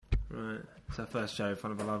It's our first show in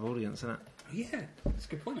front of a live audience, isn't it? Yeah, that's a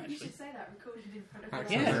good point, actually. You should say that, recorded in front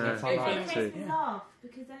of Yeah. It makes me laugh,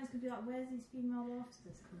 because then it's going to be like, where's these female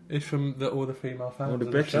laughsters coming? It's from all the female fans. All the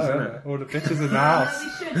of bitches, show, isn't isn't it? All the bitches in the house.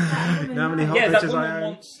 We should, that woman You know how many knows. hot Yeah, that bitches I woman own?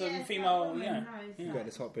 wants some Yes, female. that woman Yeah. knows Yeah. that. Got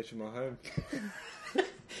this hot bitch in my home. Do you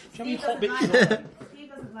have any Steve hot doesn't bitches? like that. Steve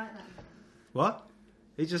doesn't like that. What?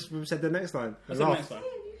 He just said the next line. What's the next Steve, one?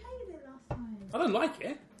 you hated it last time. I don't like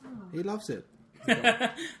it. He loves it. Don't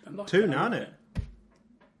like Two it. now, isn't it?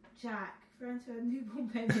 Jack, thrown to a newborn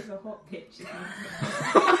baby with a hot bitch.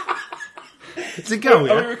 It's a girl, Are we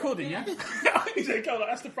yeah? recording, yeah? He's a girl,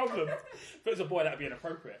 that's the problem. If it was a boy, that'd be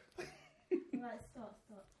inappropriate. Right, stop.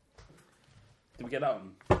 Did we get that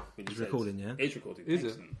one? It's recording, yeah? It's recording. Is it?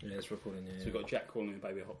 Excellent. Yeah, it's recording, yeah. So we've got Jack calling the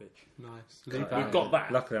baby a hot bitch. Nice. We've Leave that We've got in.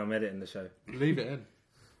 that. Luckily, I'm editing the show. Leave it in.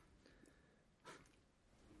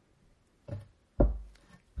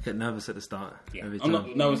 I get nervous at the start. Yeah. Every I'm time.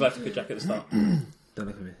 not, no one's allowed to put Jack at the start. Don't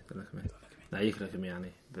look at me. Don't look at me. No, you can look at me,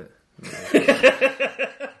 Annie. But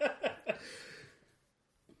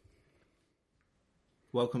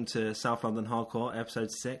welcome to South London Hardcore,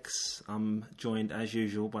 episode 6. I'm joined, as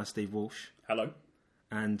usual, by Steve Walsh Hello.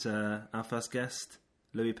 and our first guest,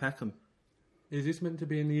 Louis Peckham. Is this meant to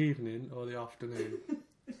be in the evening or the afternoon?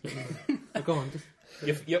 Go on, just...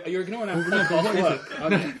 You're ignoring our No, but what is podcast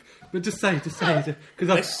work. it? But just say, because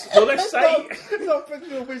Let's say... It's not a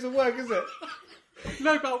professional piece of work, is it?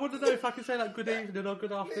 no, but I want to know if I can say like good evening or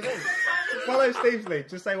good afternoon. Follow Steve's lead.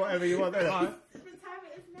 Just say whatever you want. Right. The time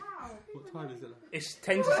it is now. What time is it? It's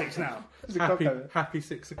 10 to 6 now. Happy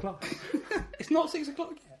 6 o'clock. It's not 6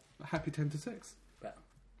 o'clock yet. Happy 10 to 6. But,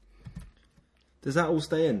 Does that all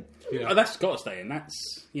stay in? Yeah. oh, that's got to stay in.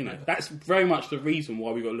 That's, that's very much the reason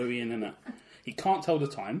why we got Louis in, isn't it? He can't tell the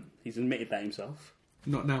time. He's admitted that himself.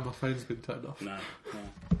 Not now my phone's been turned off. No.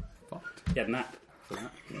 Fucked. He had an app for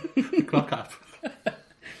that. Clock app.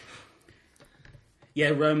 Yeah,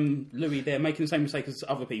 Louis, they're making the same mistake as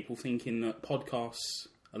other people, thinking that podcasts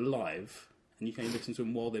are live and you can only listen to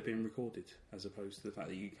them while they're being recorded, as opposed to the fact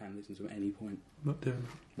that you can listen to them at any point. Not doing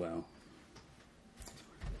Well,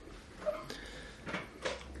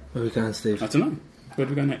 Where are we going, Steve? I don't know. Where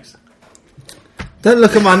do we go next? Don't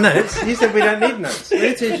look at my notes. You said we don't need notes. We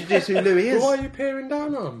need to introduce who Louis it. is. Why are you peering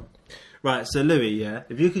down on him? Right, so Louis, yeah.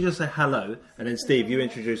 If you could just say hello, and then Steve, you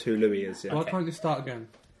introduce who Louis is, yeah. Why can't you start again?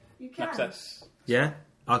 You can. Access. Yeah?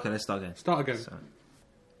 Okay, let's start again. Start again. So,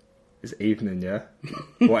 it's evening, yeah?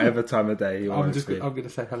 Whatever time of day you want it to be. I'm going to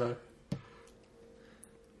say hello.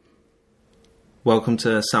 Welcome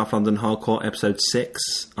to South London Hardcore, episode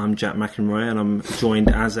 6. I'm Jack McEnroy, and I'm joined,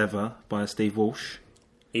 as ever, by Steve Walsh.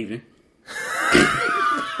 Evening.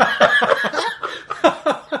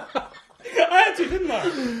 I had to, didn't I?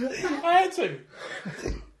 I had to.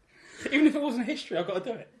 Even if it wasn't history, I've got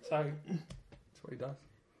to do it. So, That's what he does.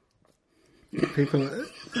 People...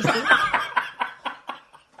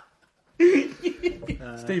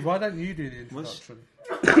 Steve, why don't you do the introduction?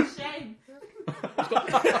 Shame.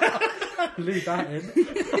 Leave that in.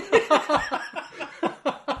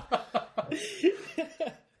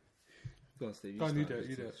 Go on, Steve. Go on, you do it,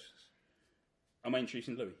 you do it. am I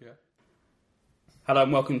introducing Louis? Yeah. Hello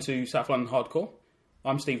and welcome to South London Hardcore.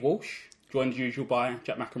 I'm Steve Walsh, joined as usual by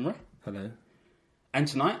Jack McEnroy. Hello. And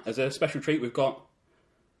tonight, as a special treat, we've got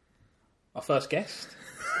our first guest.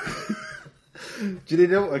 Do you need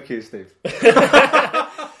an auto cue, Steve? I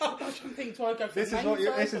don't think do I go for This the is name what you,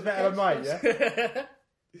 first this or is the better than mine, guest yeah?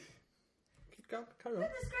 Go, carry on.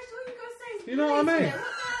 Discretion, all you got to say is You know what I mean?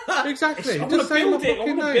 Exactly. I want Just to say my build it. I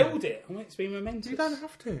fucking want to name. build it. I want it to be momentous. You don't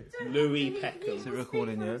have to. Louis Peckham. Is it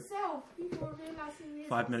recording, yeah?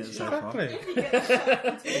 5 minutes so far. Exactly.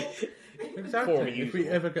 Before we Exactly. use If we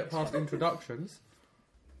it. ever get past introductions.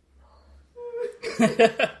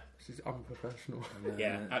 This is unprofessional.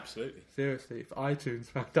 Yeah, absolutely. Seriously, if iTunes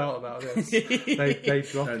found out about this, they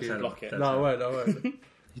drop Don't you. tell Block it. them. No, I won't, I won't.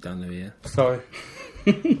 You done, Louis, yeah? Sorry.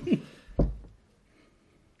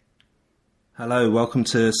 Hello, welcome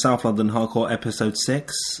to South London Hardcore, episode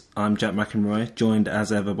 6. I'm Jack McEnroy, joined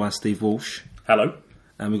as ever by Steve Walsh. Hello.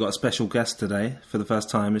 And we've got a special guest today, for the first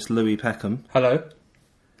time. It's Louis Peckham. Hello.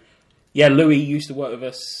 Yeah, Louis used to work with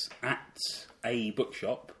us at a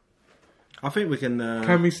bookshop. I think we can...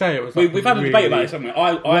 Can we say it was like We've had a debate about it, haven't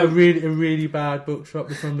we? a really bad bookshop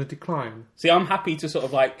that's on the decline. See, I'm happy to sort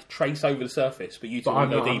of like trace over the surface, but you two But want I'm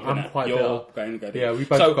to go not- deeper I'm in it. quite You're bitter. going to go deeper. Yeah, we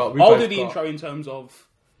both so got- we I'll both do the got- intro in terms of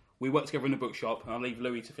we work together in the bookshop, and I'll leave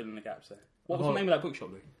Louis to fill in the gaps there. What was the name of that bookshop,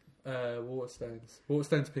 Louis?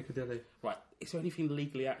 Waterstones Piccadilly. Right. Is there anything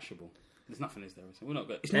legally actionable? There's nothing, is there? We're not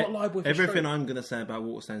good. It's not liable. Everything I'm going to say about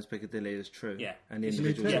Waterstones Piccadilly is true. Yeah. And the This is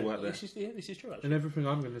individuals true. who work there. This is true, actually. And everything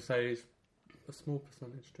I'm going to say is a small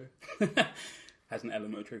percentage too. Has an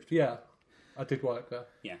element of truth to it. Yeah, I did work there.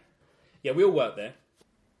 Yeah. Yeah, we all work there.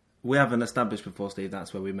 We haven't established before, Steve.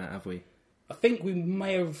 That's where we met, have we? I think we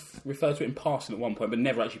may have referred to it in passing at one point, but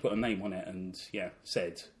never actually put a name on it and,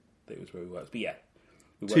 said that it was where we worked. But yeah.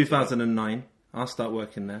 We worked 2009. I'll start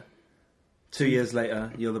working there. 2 years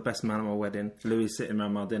later, you're the best man at my wedding. Louis sitting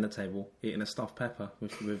around my dinner table eating a stuffed pepper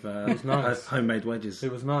with nice. homemade wedges.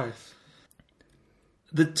 It was nice.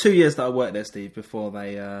 The 2 years that I worked there, Steve, before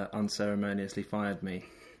they unceremoniously fired me.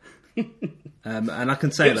 And I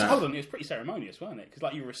can say that. Hold on, it was pretty ceremonious, wasn't it?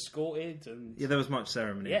 Because you were escorted and... Yeah, there was much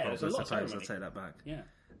ceremony. Yeah, involved, there was a lot of I suppose. ceremony. I'll take that back.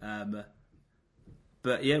 Yeah.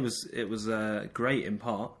 But yeah, it was great in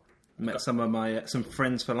part. Met some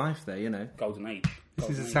friends for life there, you know. Golden age. This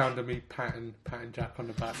is the sound of me patting Jack on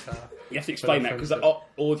the back. You have to explain that because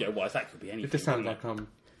audio-wise, that could be anything. It just sounds like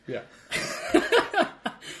yeah.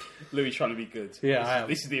 Louis trying to be good. Yeah, I am.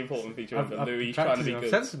 This is the important feature of it. I've Louis trying to be I've good.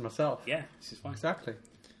 censored myself. Yeah, this is fine. Exactly.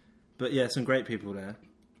 But yeah, some great people there.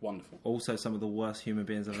 Wonderful. Also, some of the worst human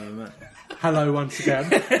beings I've ever met. Hello once again.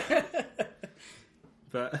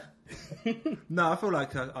 But no, I feel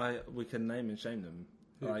like we can name and shame them.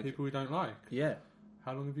 Like, People we don't like. yeah,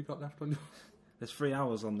 How long have you got left on your... there's 3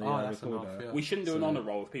 hours on the that's recorder. enough, yeah. We shouldn't do an honour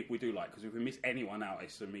roll of people we do like because if we miss anyone out,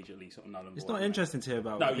 it's immediately sort of null and void. It's not interesting to hear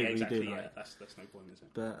about No, what yeah, people exactly. you do Yeah, like. that's no point, is it?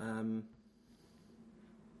 But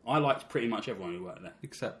I liked pretty much everyone who worked there.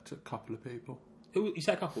 Except a couple of people. Who you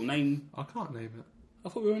said a couple? Name? I can't name it. I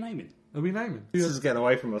thought we were naming. Are we naming? this is getting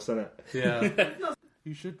away from us, isn't it? Yeah.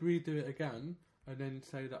 You should redo it again and then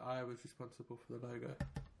say that I was responsible for the logo.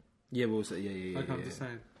 Yeah, we'll say, yeah. Like I'm just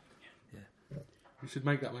saying. Yeah. You should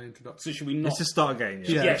make that my introduction. So should we not? Let's just start again.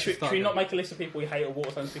 Yeah. Yeah, should start we not again. make a list of people we hate at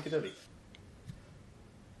Waterstones Piccadilly?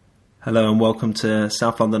 Hello and welcome to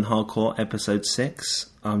South London Hardcore episode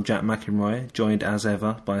 6. I'm Jack McEnroy, joined as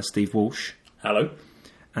ever by Steve Walsh Hello.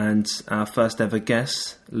 and our first ever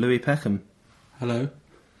guest, Louis Peckham. Hello.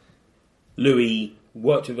 Louis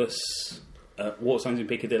worked with us at Waterstones in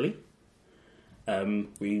Piccadilly.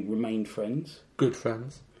 We remained friends. Good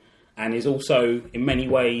friends. And is also, in many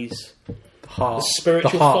ways, The heart. the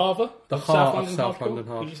spiritual father The of heart of South South London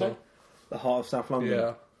London Hardcore, would you say? Hardcore. The heart of South London.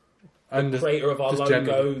 Yeah. And Creator of our just logo,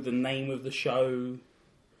 generally. the name of the show,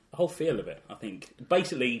 the whole feel of it, I think.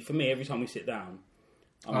 Basically, for me, every time we sit down,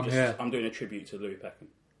 I'm here. I'm doing a tribute to Louis Peckham.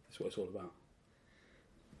 That's what it's all about.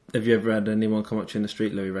 Have you ever had anyone come up to you in the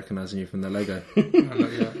street, Louis, recognising you from the logo?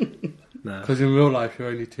 Not yet. No. Because in real life, you're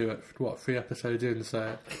only 3 episodes in,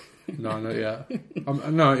 so... No, not yet.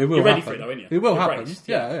 No, it will You're ready happen. for it though, aren't you? It will You're happen. braced,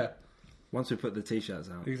 Yeah. Once we put the t-shirts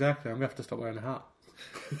out. Exactly. I'm going to have to stop wearing a hat.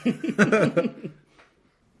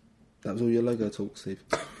 That was all your logo talk, Steve.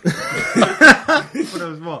 That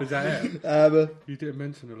was what? Is that it? You didn't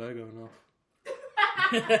mention the logo enough.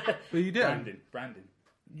 But you did. Branding.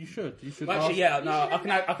 You should. Well, actually, ask- yeah, no, I can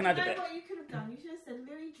add a You know bit. what you could have done? You should have said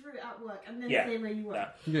Louis drew it at work and then Yeah. say where you were. No,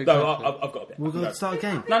 Yeah, no exactly. I've got a bit. We're going to start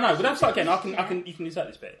again. No, we don't start again. You can insert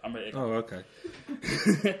this bit. I'm ready to go. Oh, okay.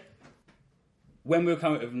 When we were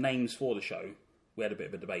coming up with names for the show, we had a bit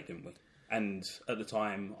of a debate, didn't we? And at the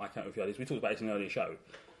time, I came up with the ideas. We talked about this in an earlier show.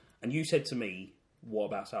 And you said to me, what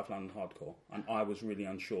about South London Hardcore? And I was really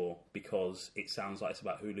unsure because it sounds like it's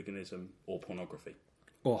about hooliganism or pornography.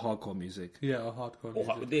 Or hardcore music. Yeah, or hardcore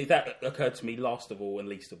Or, music. that occurred to me last of all and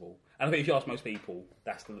least of all. And I think if you ask most people,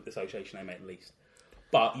 that's the association they make least.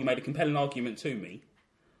 But you made a compelling argument to me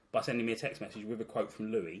by sending me a text message with a quote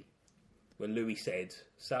from Louis, where Louis said,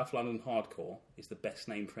 South London Hardcore is the best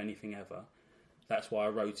name for anything ever. That's why I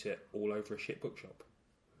wrote it all over a shit bookshop.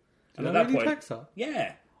 And Did I really text her?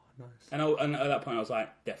 yeah. Nice. And at that point I was like,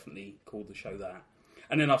 definitely called the show that.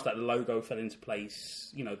 And then after that, the logo fell into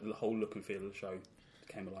place. You know, the whole look and feel of the show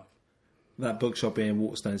came alive. That bookshop being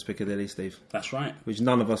Waterstones Piccadilly, Steve. That's right. Which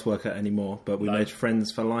none of us work at anymore, but we No. made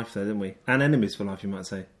friends for life there, didn't we? And enemies for life, you might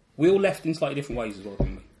say. We all left in slightly different ways as well,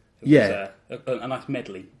 didn't we? It Yeah. was, a nice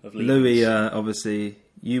medley of leavings. Louis, obviously,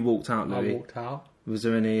 you walked out, I Louis. walked out. Was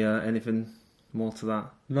there anything more to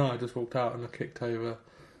that? No, I just walked out and I kicked over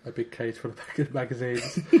a big cage full of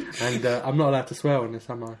magazines. And I'm not allowed to swear on this,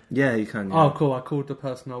 am I? Yeah, you can. Yeah. Oh, cool. I called the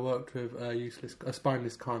person I worked with a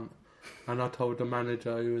spineless cunt. And I told the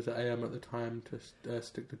manager, who was at AM at the time, to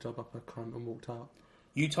stick the job up her cunt and walked out.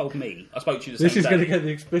 You told me, I spoke to you the This same is day. going to get the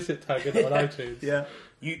explicit tag in on iTunes. Yeah.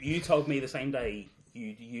 You told me the same day you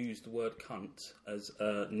used the word cunt as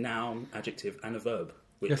a noun, adjective, and a verb.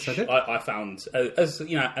 Which Yes, I did. I found, as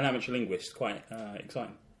you know, an amateur linguist, quite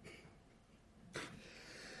exciting.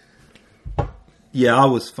 Yeah, I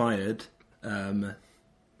was fired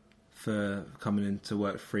for coming into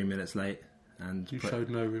work 3 minutes late. and You showed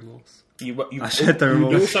no remorse. You I showed no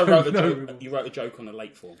remorse. You also wrote a No joke. remorse. You wrote a joke on a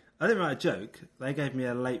late form. I didn't write a joke. They gave me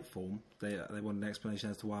a late form. They wanted an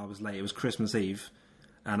explanation as to why I was late. It was Christmas Eve,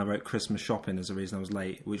 and I wrote Christmas shopping as the reason I was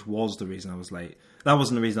late, which was the reason I was late. That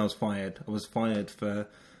wasn't the reason I was fired. I was fired for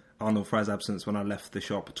Arnold Fry's absence when I left the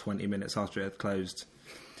shop 20 minutes after it had closed.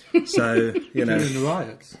 So, you know... During the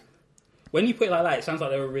riots. When you put it like that, it sounds like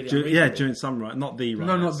they were really during some riots. Not the riots.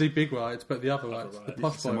 No, not the big riots, but the other riots. The riots.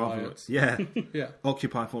 posh boy Some other- riots. Yeah. Yeah,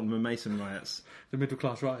 Occupy Fortnum and Mason riots. the middle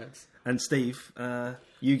class riots. And Steve,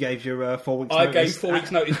 you gave your 4 weeks I notice. gave 4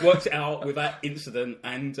 weeks' notice, worked it out with that incident,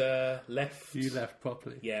 and left. You left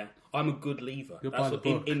properly. Yeah, I'm a good leaver. You're That's by the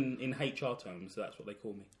what, book. in HR terms, that's what they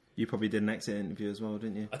call me. You probably did an exit interview as well,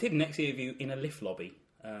 didn't you? I did an exit interview in a lift lobby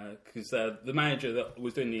because the manager that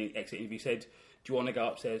was doing the exit interview said, "Do you want to go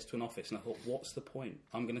upstairs to an office?" And I thought, what's the point?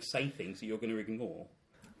 I'm going to say things that you're going to ignore.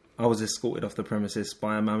 I was escorted off the premises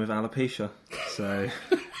by a man with alopecia. So,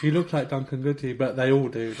 You look like Duncan Goodhue, but they all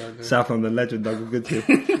do, don't they? South London legend Duncan Goodhue.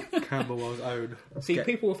 Camberwell's own. See,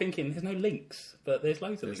 people were thinking there's no links, but there's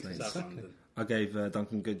loads of There's links in links. South Exactly. London. I gave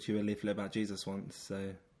Duncan Goodhue a leaflet about Jesus once, so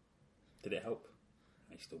Did it help?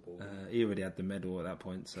 He's still bored. he already had the medal at that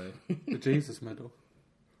point, so... The Jesus medal.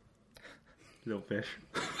 Little fish.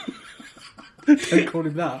 Don't call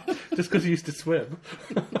him that, just because he used to swim.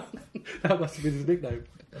 That must have been his nickname.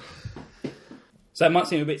 So it might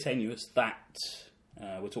seem a bit tenuous that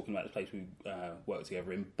we're talking about the place we work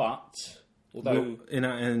together in, but although... In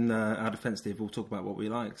our defence, Steve, we'll talk about what we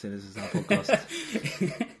like, so this is our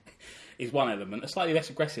podcast. is one element. A slightly less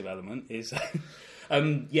aggressive element is,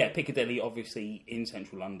 Piccadilly, obviously in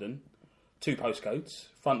central London. 2 postcodes.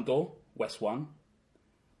 Front door, West 1.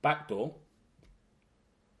 Back door.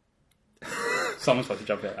 Someone's supposed to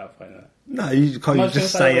jump out for that. No, you can't Am I you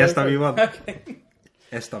just gonna say it? SW1. Okay.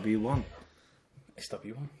 SW1.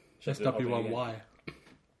 SW1. SW1Y.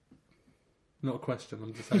 Not a question,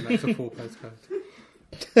 I'm just saying that's a full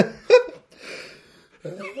postcode.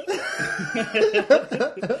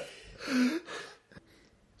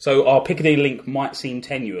 So our Piccadilly link might seem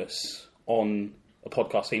tenuous on a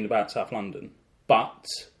podcast themed about South London, but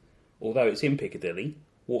although it's in Piccadilly,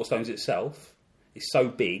 Waterstones itself is so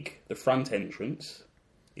big, the front entrance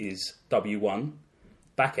is W1,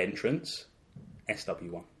 back entrance,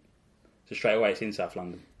 SW1. So straight away it's in South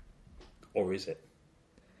London. Or is it?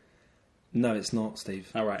 No, it's not, Steve.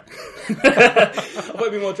 All right. I thought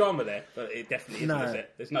there'd be more drama there, but it definitely isn't, No. is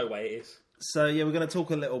it? There's no way it is. So, yeah, we're going to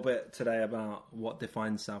talk a little bit today about what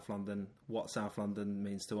defines South London, what South London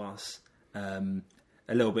means to us.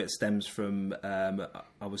 A little bit stems from,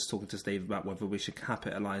 I was talking to Steve about whether we should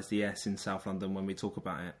capitalise the S in South London when we talk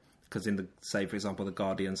about it. Because in say, for example, the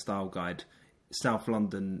Guardian Style Guide, South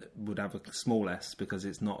London would have a small s because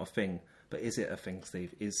it's not a thing. But is it a thing,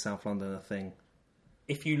 Steve? Is South London a thing?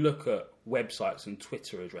 If you look at websites and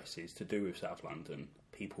Twitter addresses to do with South London,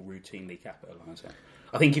 people routinely capitalise it.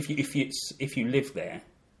 I think if you live there,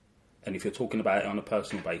 and if you're talking about it on a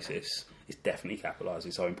personal basis, it's definitely capitalised.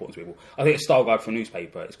 It's so important to people. I think a style guide for a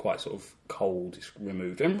newspaper is quite sort of cold, it's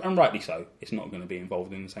removed, and rightly so. It's not going to be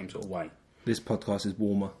involved in the same sort of way. This podcast is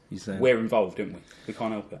warmer, you say. We're involved, aren't we? We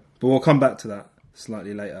can't help it. But we'll come back to that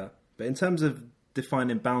slightly later. But in terms of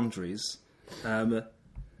defining boundaries, I'm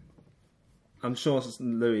sure,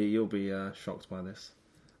 Louis, you'll be shocked by this.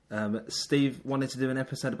 Steve wanted to do an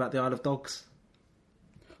episode about the Isle of Dogs.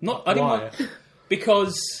 I didn't Why? want,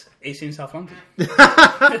 because it's in South London.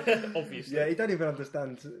 Obviously. Yeah, you don't even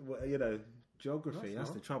understand, geography. That's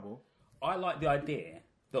the trouble. I like the idea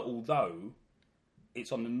that although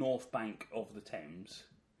it's on the north bank of the Thames,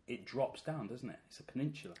 it drops down, doesn't it? It's a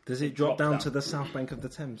peninsula. Does it drop down to the south bank of the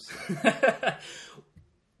Thames?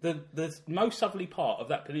 The most southerly part of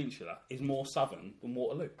that peninsula is more southern than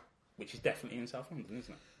Waterloo, which is definitely in South London,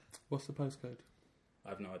 isn't it? What's the postcode? I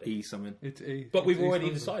have no idea. E something. It's E. But It's we've East already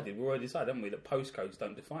London. decided, haven't we, that postcodes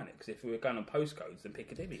don't define it. Because if we were going on postcodes, then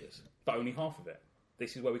Piccadilly is. But only half of it.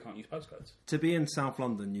 This is where we can't use postcodes. To be in South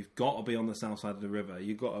London, you've got to be on the south side of the river.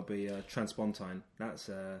 You've got to be transpontine. That's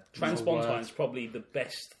Transpontine's probably the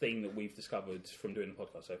best thing that we've discovered from doing the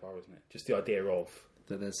podcast so far, isn't it? Just the idea of,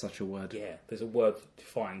 that there's such a word. yeah, there's a word that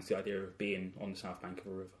defines the idea of being on the south bank of a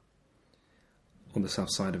river. On the south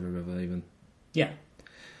side of a river, even. Yeah.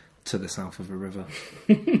 To the south of a river.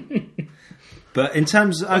 But in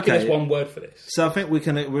terms... I think Okay. there's one word for this. So I think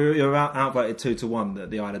you're outvoted 2-1 that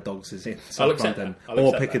the Isle of Dogs is in I'll South accept London. that. I'll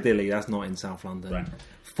Or accept Piccadilly, that's not in South London. Right.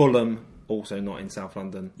 Fulham, also not in South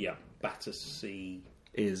London, Yeah. Battersea.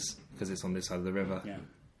 is because it's on this side of the river. Yeah.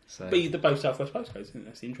 So But they're both southwest postcodes, isn't it?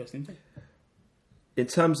 That's the interesting thing. in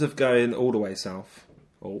terms of going all the way south,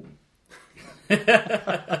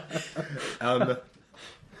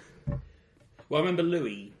 Well, I remember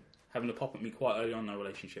Louis having a pop at me quite early on in our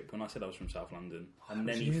relationship when I said I was from South London, and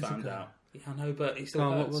then he found out. Yeah, I know, but it still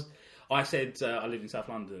hurts. I said I live in South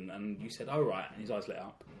London, and you said, "Oh right," and his eyes lit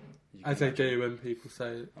up. As they do when people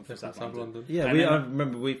say I'm they're from from South London. Yeah, And then- I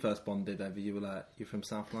remember we first bonded over. You were like, "You're from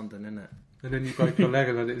South London, innit?" And then you broke your leg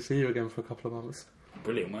and I didn't see you again for a couple of months.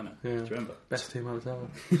 Brilliant, wasn't it? Yeah. Do you remember? Best 2 months ever.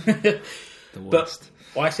 The But worst.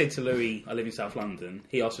 I said to Louis, I live in South London.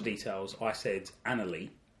 He asked for details. I said Annalee,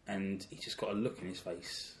 and he just got a look in his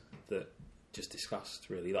face that just disgust,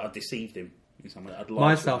 really. That I deceived him in some way. I'd lied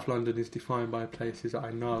My to him. South London is defined by places that I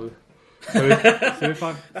know. So if That's an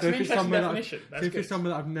it's interesting somewhere definition. That's if good. it's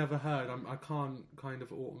somewhere that I've never heard, I can't kind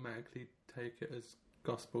of automatically take it as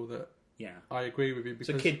gospel that Yeah. I agree with you.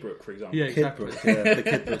 So Because Kidbrook, for example. yeah, exactly. Kidbrook, yeah, the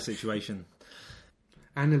Kidbrook situation.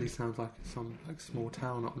 Annerley sounds like some small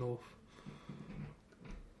town up north.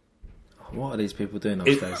 What are these people doing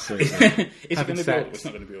upstairs? Seriously. Is it Having going to be sex. audible? It's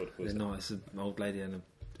not going to be audible. It's Is it? not. It's an old lady and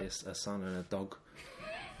a son and a dog.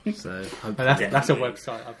 So And that's a Yeah.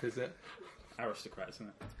 website I visit. Aristocrats,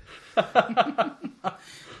 isn't it?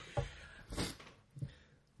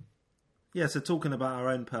 yeah. So talking about our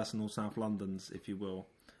own personal South Londons, if you will,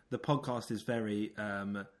 the podcast is very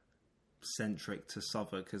centric to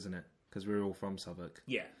Southwark, isn't it? Because we're all from Southwark.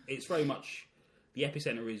 Yeah, it's very much the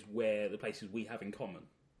epicenter is where the places we have in common,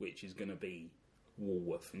 which is going to be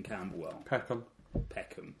Walworth and Camberwell, Peckham.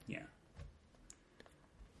 Peckham. Yeah,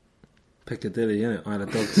 Piccadilly, innit? Isle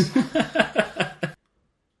of Dogs.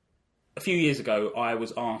 a few years ago, I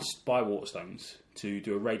was asked by Waterstones to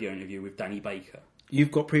do a radio interview with Danny Baker.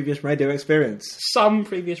 You've got previous radio experience. Some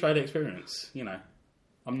previous radio experience, you know.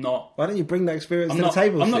 I'm not. Why don't you bring that experience I'm to not. the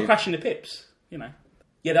table, I'm not Steve? crashing the pips, you know.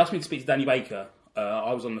 Yeah, they asked me to speak to Danny Baker.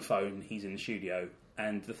 I was on the phone. He's in the studio,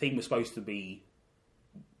 and the theme was supposed to be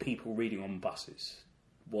people reading on buses.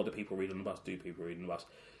 What do people read on the bus? Do people read on the bus?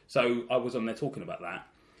 So I was on there talking about that,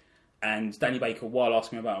 and Danny Baker, while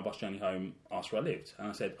asking me about my bus journey home, asked where I lived, and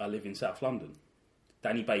I said I live in South London.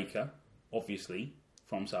 Danny Baker, obviously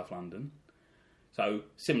from South London, so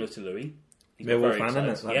similar to Louis. He's got Millwall very fan,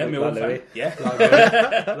 excited. innit? Yeah, Like Millwall fan. Louis.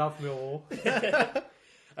 Yeah. Love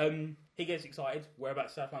Millwall. He gets excited.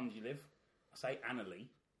 Whereabouts South London do you live? I say Annerley.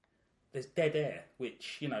 There's dead air,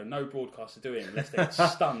 which, you know, no broadcaster doing unless they're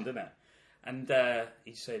stunned, isn't it? And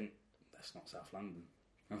he's saying, that's not South London.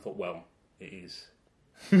 And I thought, well, it is.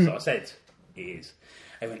 So I said, it is.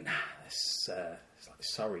 They went, nah, it's like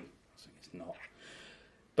Surrey. I was like, it's not.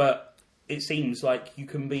 But it seems like you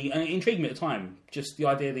can be, and it intrigued me at the time, just the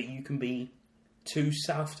idea that you can be too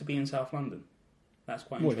south to be in South London. That's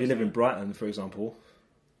quite Well, if interesting. you live in Brighton, for example.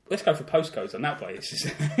 Let's go for postcodes on that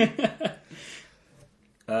place.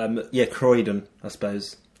 Yeah, Croydon, I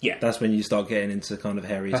suppose. Yeah. That's when you start getting into kind of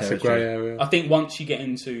hairy That's a territory. grey area. I think once you get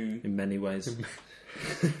into In many ways.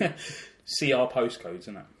 CR postcodes,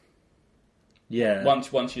 isn't it? Yeah.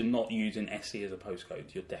 Once you're not using SC as a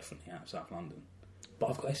postcode, you're definitely out of South London. But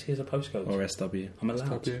I've got SC as a postcode. Or SW. I'm allowed.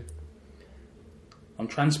 W. I'm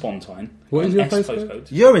transpontine. What is I'm your S postcode?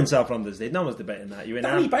 You're in South London, Steve. No one's debating that. You're in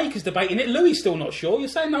Danny Baker's debating it. Louis still not sure. You're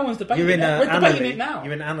saying no one's debating You're in it. We're debating Annerley. it now.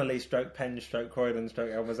 You're in Annerley, stroke Penn, stroke Croydon, stroke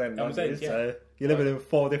Elmers End. Elmers aren't you? End, yeah. So you're living in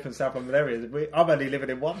 4 different South London areas. I'm only living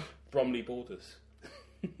in 1. Bromley borders.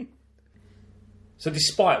 So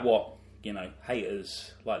despite what, you know,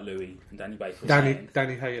 haters like Louis and Danny Baker were saying,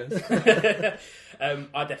 Danny haters.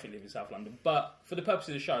 I definitely live in South London. But for the purpose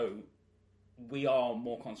of the show, we are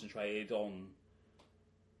more concentrated on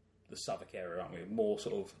the Southwark area, aren't we? More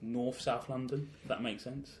sort of north-south London, if that makes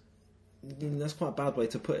sense. That's quite a bad way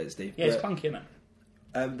to put it, Steve. Yeah, it's But, clunky, isn't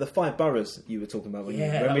it? the 5 boroughs you were talking about when,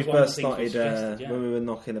 Yeah, when that we was one of first the things we started, suggested, yeah. when we were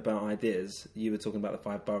knocking about ideas, you were talking about the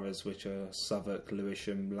 5 boroughs, which are Southwark,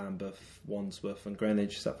 Lewisham, Lambeth, Wandsworth and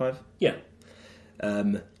Greenwich. Is that 5? Yeah.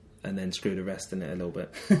 And then screw the rest in it a little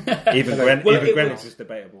bit. Even Well, even it Greenwich was- is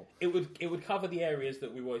debatable. It would cover the areas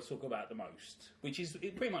that we always talk about the most, which is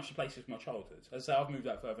pretty much the places of my childhood. As I say, I've moved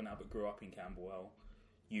out further now, but grew up in Camberwell.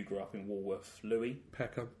 You grew up in Walworth, Louis.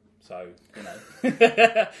 Peckham. So, you know,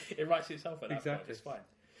 it writes itself at that point. Exactly. It's fine.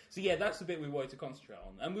 So, yeah, that's the bit we wanted to concentrate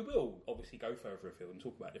on. And we will obviously go further afield and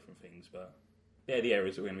talk about different things, but they're the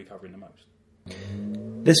areas that we're going to be covering the most.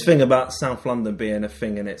 This thing about South London being a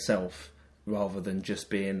thing in itself, rather than just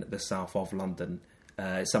being the south of London,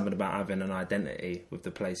 it's something about having an identity with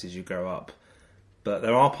the places you grow up. But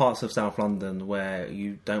there are parts of South London where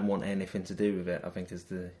you don't want anything to do with it, I think is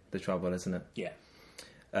the trouble, isn't it?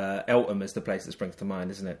 Yeah. Eltham is the place that springs to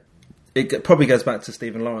mind, isn't it? It probably goes back to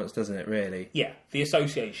Stephen Lawrence, doesn't it, really? Yeah. The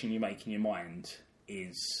association you make in your mind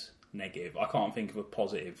is negative. I can't think of a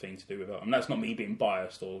positive thing to do with Eltham. That's not me being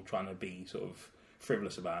biased or trying to be sort of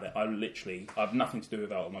frivolous about it. I've nothing to do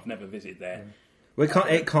with Eltham. I've never visited there.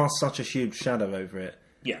 It casts such a huge shadow over it.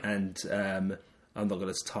 Yeah. And I'm not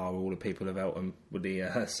going to tar all the people of Eltham with the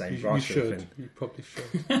same You brush. should. You probably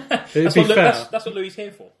should. That's It'd be what, fair. that's what Louis is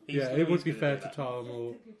here for. It would be Louis fair is to good at tar them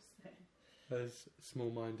all as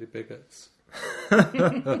small-minded bigots.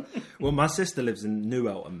 Well, my sister lives in New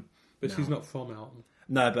Eltham. But No. she's not from Eltham.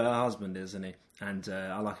 No, but her husband is, isn't he? And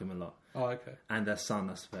I like him a lot. Oh, okay. And their son,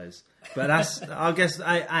 I suppose. But that's, I guess,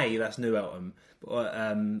 that's New Eltham. But,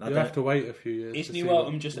 You have to wait a few years. Is to New see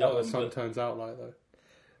Eltham what just the Eltham, sun but- turns out like, though.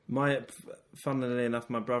 Funnily enough,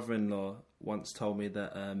 my brother-in-law once told me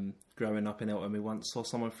that growing up in Eltham, he once saw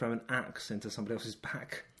someone throw an axe into somebody else's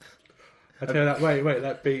back. I tell you that. Wait,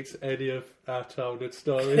 that beats any of our childhood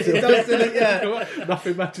stories. It does, doesn't it? Yeah.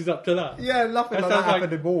 Nothing matches up to that. Yeah, nothing That like that sounds like-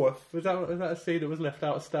 happened in Walworth. Was that a scene that was left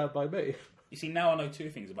out of Stand By Me? You see, now I know two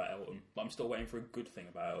things about Eltham, but I'm still waiting for a good thing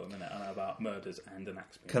about Eltham, and I know about murders and an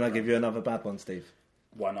axe. Can I give you another bad one, Steve?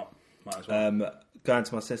 Why not? Might as well. Going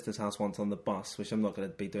to my sister's house once on the bus, which I'm not going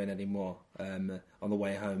to be doing anymore. On the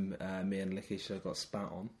way home, me and Lakeisha got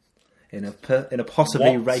spat on in a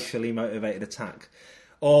possibly What? racially motivated attack.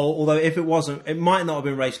 Although if it wasn't, it might not have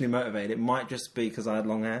been racially motivated. It might just be because I had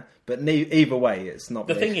long hair. But either way, it's not.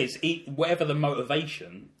 The thing is, whatever the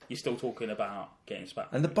motivation, you're still talking about getting spat.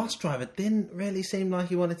 And the bus driver didn't really seem like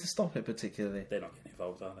he wanted to stop it particularly. They're not getting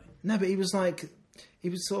involved, are they? No, but he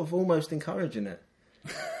was sort of almost encouraging it.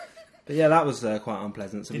 But yeah, that was quite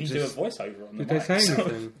unpleasant. So Did we he just, do a voiceover on the Did they mic? say So-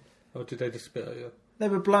 anything? Or did they just spit at you? They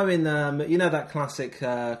were blowing, that classic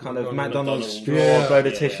kind of McDonald's McDonald's. straw, Yeah. blow the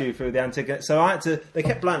Yeah, tissue yeah. through the antique. So they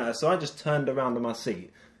kept blowing it, so I just turned around on my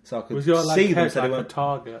seat so I could Was your see them. head So they like a weren't.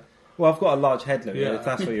 target? Well, I've got a large head, Louis, Yeah. if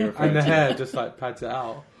that's what you're referring And the to. hair just pads it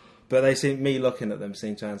out. But me looking at them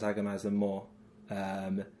seemed to antagonise them more.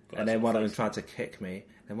 And then one of them tried to kick me,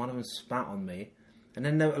 and one of them spat on me. And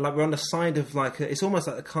then we're on the side of it's almost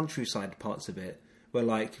like the countryside parts of it,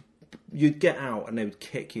 where you'd get out and they would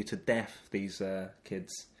kick you to death. These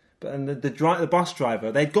kids, but the bus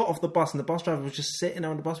driver, they'd got off the bus and the bus driver was just sitting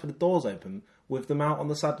there on the bus with the doors open, with them out on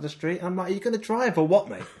the side of the street. I'm like, are you going to drive or what,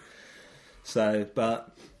 mate?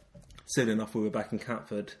 But soon enough, we were back in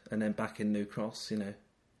Catford and then back in New Cross.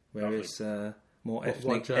 Where Lovely. it's more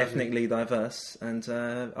What journey? ethnically diverse, and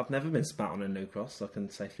I've never been spat on in New Cross, I can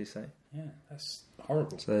safely say. Yeah, that's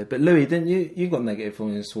horrible. So, but Louis, didn't you got negative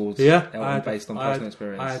feelings towards Yeah, Eltham based on personal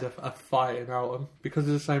experience? I had a fight in Eltham because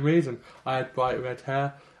of the same reason. I had bright red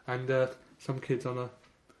hair, and some kids on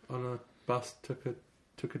a bus took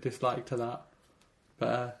a dislike to that.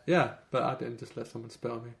 But but I didn't just let someone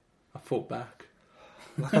spit on me. I fought back.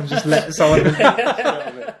 Like I'm just letting someone.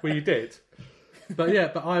 Well, you did. But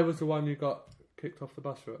I was the one who got kicked off the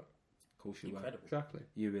bus for it. Of course you were. Incredible. Exactly.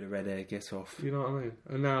 You with a red hair, get off. You know what I mean?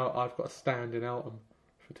 And now I've got to stand in Eltham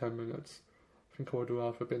for 10 minutes. I think I would have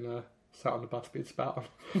rather been sat on the bus being spat on.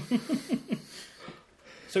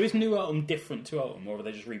 So is New Eltham different to Eltham, or have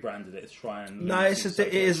they just rebranded it to try and... No,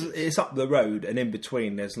 it's up the road, and in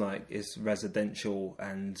between there's it's residential,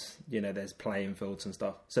 and there's playing fields and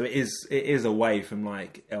stuff. So it is away from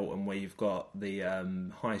Eltham, where you've got the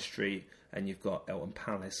High Street and you've got Eltham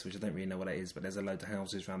Palace, which I don't really know what it is, but there's a load of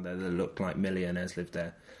houses around there that look like millionaires live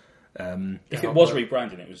there. If it was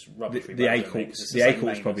rebranding, it was rubbish. The rebranding, Acorns, because the it's same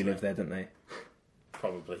Acorns name, probably isn't live it? there, don't they?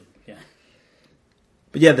 Probably, yeah.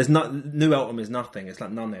 But yeah, there's New Eltham is nothing. It's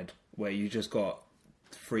like Nunhead, where you just got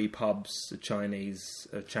 3 pubs, a Chinese,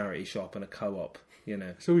 a charity shop, and a co-op.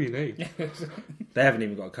 That's all you need. They haven't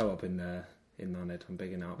even got a co-op in Nunhead. I'm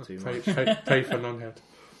bigging it up too much. Pay for Nunhead.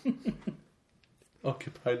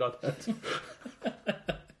 Occupy Nunhead.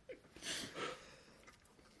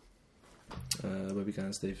 Where are we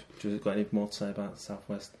going, Steve? Do you got any more to say about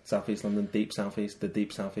Southeast London, the deep southeast?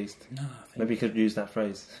 No, I think... Maybe you could use that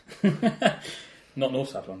phrase. Not North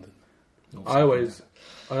South London. I always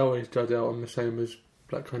judge Eltham the same as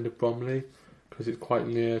kind of Bromley, because it's quite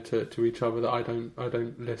near to each other. That I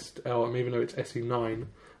don't list Eltham, even though it's SE9.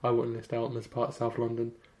 I wouldn't list Eltham as part of South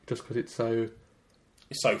London just because it's so...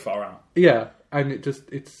 It's so far out. Yeah, and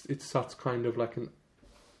it's such kind of like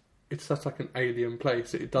it's such like an alien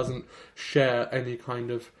place. It doesn't share any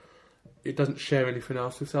kind of... It doesn't share anything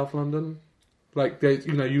else with South London. There's,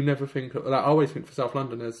 you never think of... I always think for South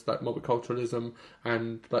London there's multiculturalism,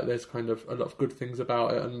 and there's kind of a lot of good things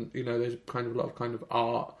about it, and there's kind of a lot of kind of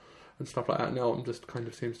art and stuff like that. And Eltham just kind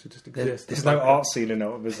of seems to just exist. There's no art scene in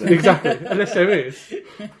Eltham, is there? Exactly, unless there is.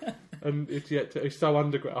 And it's so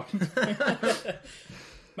underground.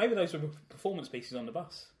 Maybe those were performance pieces on the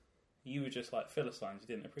bus. You were just like Philistines.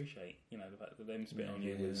 You didn't appreciate, the fact that them spitting on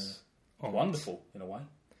you was Oh, wonderful in a way.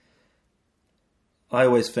 I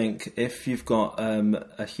always think if you've got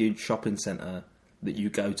a huge shopping centre that you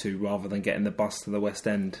go to rather than getting the bus to the West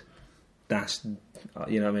End, that's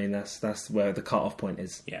that's where the cut-off point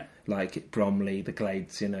is. Yeah. Like Bromley, the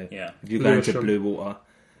Glades, Yeah. If you're going to Lewisham. Bluewater.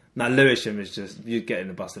 Now, Lewisham is just, you're getting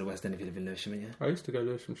the bus to the West End if you live in Lewisham, yeah? I used to go to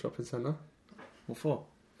Lewisham Shopping Centre. What for?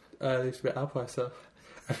 They used to be at Alpricer.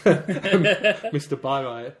 Mr.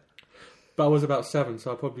 Byright. But I was about 7,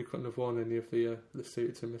 so I probably couldn't have worn any of the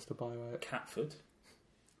suits in Mr. Byright. Catford.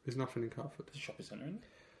 There's nothing in Catford. There's a shopping centre, isn't it?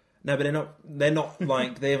 No, but they're not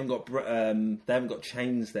like, they haven't got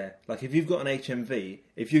chains there. Like, if you've got an HMV,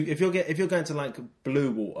 if you're going to like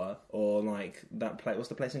Bluewater or like that place, what's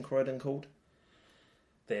the place in Croydon called?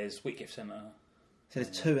 There's Whitgift Centre. So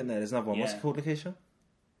there's two in there. There's another one. What's Yeah. it called, Lakeisha?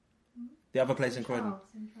 The other place in Croydon.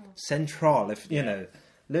 Central. Central. If you know,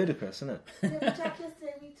 ludicrous, isn't it? Yeah, but Jack,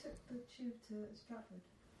 yesterday we took the tube to Stratford.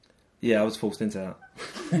 Yeah, I was forced into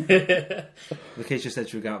that. Lakeisha said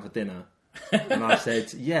she would go out for dinner, and I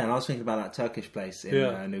said, yeah. And I was thinking about that Turkish place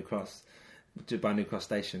in New Cross, by New Cross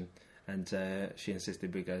Station, and she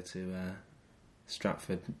insisted we go to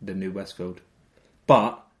Stratford, the new Westfield.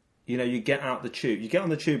 But you get out the tube. You get on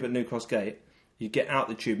the tube at New Cross Gate. You get out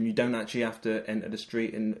the tube and you don't actually have to enter the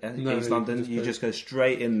street in East London. You just go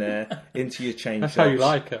straight in there into your chain That's shops. how you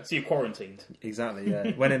like it. So you're quarantined. Exactly,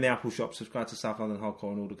 yeah. Went in the Apple shop, subscribed to South London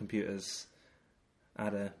Hardcore and all the computers.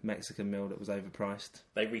 Had a Mexican meal that was overpriced.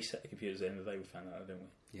 They reset the computers at the end of the day, we found out, didn't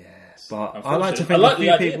we? Yes. But Unfortunately. I like to I think like a the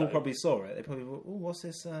few idea, people though. probably saw it. They probably thought, oh, what's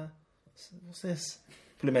this? What's this?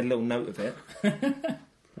 Probably made a little note of it.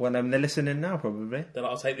 When they're listening now, probably. Then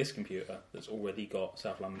I'll take this computer that's already got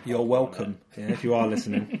South London. You're Hardcore welcome, on if you are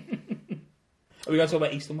listening. it. Are we going to talk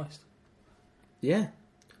about East and West? Yeah.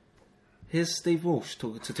 Here's Steve Walsh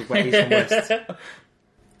to talk about East and West.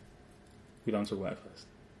 We don't talk about it first.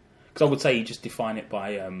 Because I would say you just define it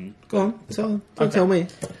by... Go on, don't Okay. tell me.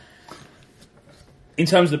 In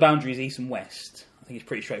terms of the boundaries East and West, I think it's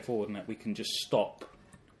pretty straightforward in that we can just stop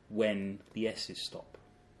when the S's stop.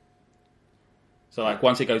 So, like,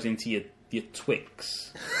 once it goes into your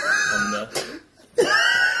Twix on the...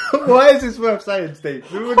 Why is this worth saying, Steve?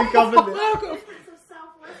 We've already covered it. Difference of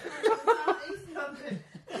South West London and South East London.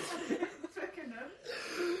 Twickenham.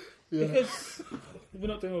 Because we're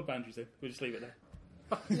not doing all the boundaries then. We'll just leave it there.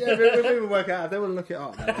 Yeah, we'll even work it out. If they want to look it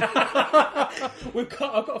up.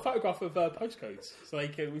 I've got a photograph of postcodes, so we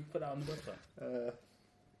can put that on the website.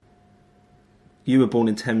 You were born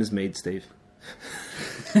in Thamesmead, Steve.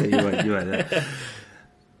 Yeah, you were there.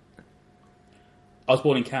 I was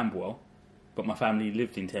born in Camberwell, but my family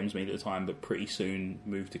lived in Thamesmead at the time, but pretty soon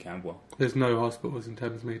moved to Camberwell. There's no hospitals in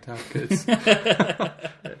Thamesmead to have kids.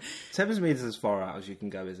 Thamesmead is as far out as you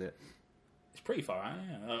can go, is it? It's pretty far out,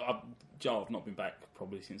 yeah. I've not been back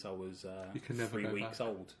probably since I was You can never 3 go weeks back.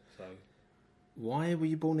 old. So Why were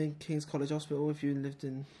you born in King's College Hospital if you lived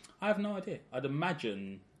in... I have no idea. I'd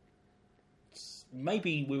imagine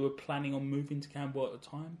maybe we were planning on moving to Camberwell at the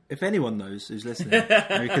time. If anyone knows who's listening,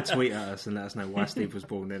 you could tweet at us and let us know why Steve was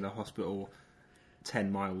born in a hospital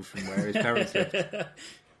 10 miles from where his parents lived.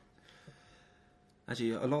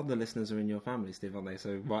 Actually, a lot of the listeners are in your family, Steve, aren't they?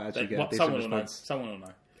 So might actually get a decent Someone will know. response. Someone will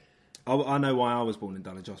know. I know why I was born in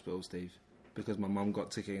Dulwich Hospital, Steve. Because my mum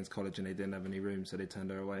got to King's College and they didn't have any room, so they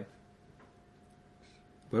turned her away.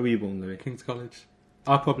 Where were you born, Louis? King's College.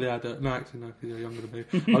 I probably had no, actually no, because you're younger than me.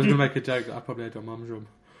 I was going to make a joke that I probably had your mum's room.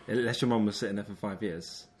 Unless your mum was sitting there for 5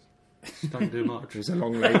 years. Just don't do much. It was a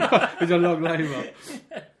long labour. It's a long labour.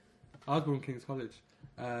 I was born in King's College.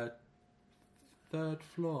 3rd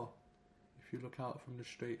floor. If you look out from the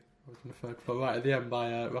street. I was on the 3rd floor, right at the end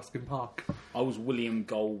by Ruskin Park. I was William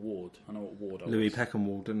Goal Ward. I know what ward I was. Louis Peckham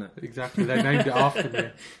Ward, didn't it? Exactly, they named it after me.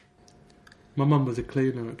 My mum was a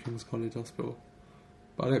cleaner at King's College Hospital.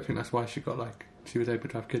 But I don't think that's why she was able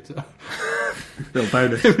to have kids. Little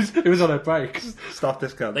bonus. it was on her break. Start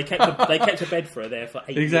this gun. They kept a bed for her there for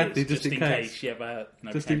 8 Exactly, years, just in case. she ever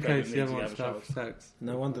Just came in pregnant case and the other needed wants to to have have a child. sex.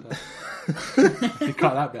 No wonder. You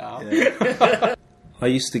cut that bit out. I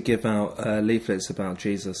used to give out leaflets about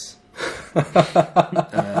Jesus. This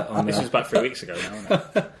was about 3 weeks ago now, isn't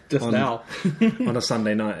it? Just On- now. on a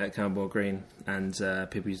Sunday night at Camberwell Green, and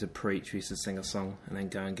people used to preach, we used to sing a song, and then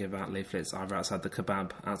go and give out leaflets either outside the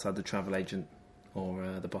kebab, outside the travel agent, or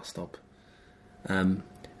the bus stop. And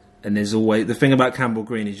there's always the thing about Camberwell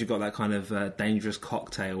Green is you've got that kind of dangerous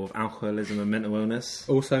cocktail of alcoholism and mental illness.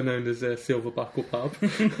 Also known as Silver Buckle Pub.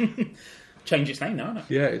 Changed its name now, isn't it?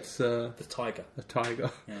 Yeah, it's The Tiger. a tiger.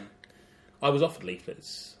 Yeah. I was offered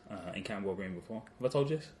leaflets in Camberwell Green before. Have I told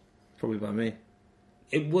you this? Probably by me.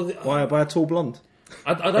 It was. By a tall blonde?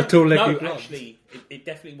 I don't A tall, leggy know. blonde. Actually, it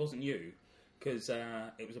definitely wasn't you because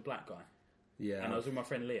it was a black guy, Yeah. and I was with my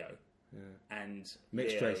friend Leo. And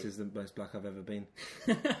Mixed Leo, race is the most black I've ever been.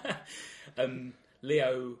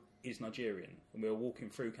 Leo is Nigerian, and we were walking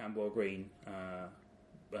through Camberwell Green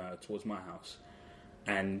towards my house,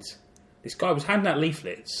 and this guy was handing out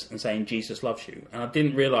leaflets and saying "Jesus loves you," and I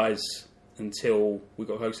didn't realise until we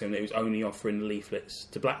got close to him that he was only offering the leaflets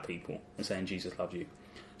to black people and saying "Jesus loves you."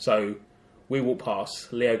 So we walk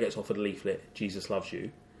past. Leo gets offered a leaflet, "Jesus loves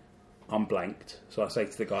you." I'm blanked, so I say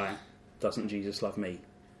to the guy, "Doesn't Jesus love me?"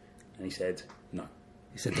 And he said, "No."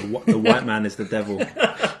 He said the white man is the devil.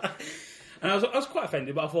 And I was quite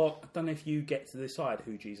offended, but I thought, I don't know if you get to decide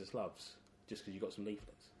who Jesus loves just because you got some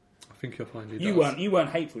leaflets. I think you'll find You weren't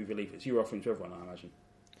hateful with your leaflets. You were offering to everyone, I imagine.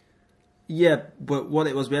 Yeah, but what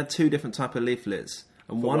it was, we had two different type of leaflets,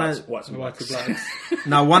 and one had Whites and White blacks. and blacks.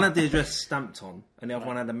 no, one had the address stamped on, and the other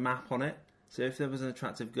one had a map on it. So if there was an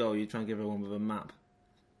attractive girl, you try and give her one with a map.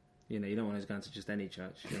 You know, you don't want her going to just any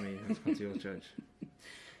church. You know what I mean, you have to come to your church.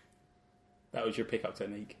 That was your pickup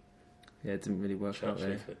technique. Yeah, it didn't really work out Church there.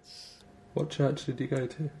 leaflets. What church did you go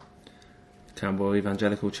to? Camberwell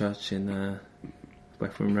Evangelical Church in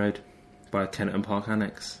Westbourne Road by Kenton Park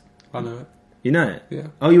Annex. I know it. You know it? Yeah.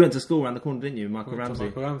 Oh, you went to school around the corner, didn't you? Michael Went to Ramsey.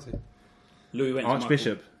 Michael Ramsey. Louis went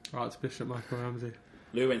Archbishop. Archbishop Michael Ramsey.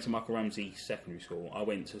 Louis went to Michael Ramsey Secondary School. I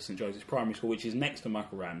went to St Joseph's Primary School, which is next to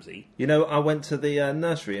Michael Ramsey. You know, I went to the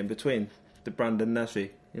nursery in between. The Brandon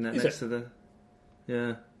nursery. You know, Is next it? to the...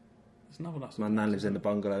 Yeah. There's another nice. My nan lives in the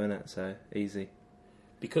bungalow, innit? So, easy.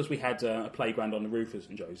 Because we had a playground on the roof at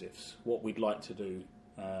St Joseph's, what we'd like to do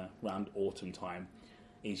around autumn time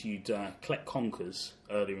is you'd collect conkers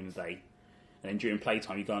earlier in the day, and then during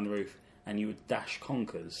playtime you go on the roof and you would dash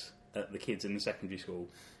conkers at the kids in the secondary school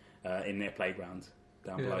in their playground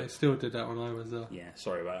down Yeah, below. they still did that when I was there. Yeah,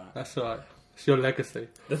 sorry about that. That's alright. It's your legacy.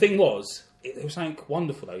 The thing was, it was something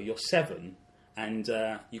wonderful though. You're 7 and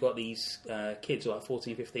you got these kids who are like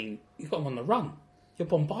 14, 15, you've got them on the run. You're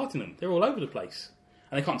bombarding them. They're all over the place.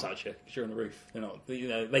 And they can't touch you because you're on the roof. They're not, you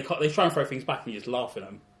know, they try and throw things back and you just laugh at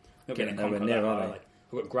them. They're Getting getting nowhere near, are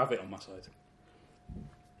they? I've got Gravit on my side.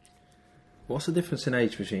 What's the difference in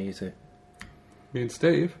age between you two? Me and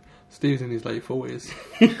Steve. Steve's in his late 40s.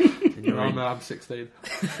 In I'm 16.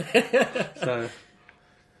 So,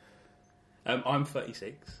 I'm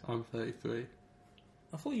 36. I'm 33.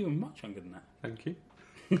 I thought you were much younger than that. Thank you.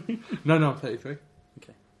 No, I'm 33.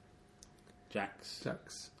 Jack's.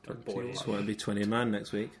 Jack's Boy, 21. Just want to be 29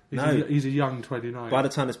 next week. He's a young 29. By the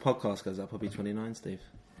time this podcast goes up, I'll be 29, Steve.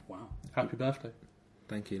 Wow. Happy birthday.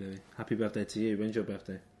 Thank you, Louis. Happy birthday to you. When's your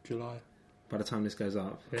birthday? July. By the time this goes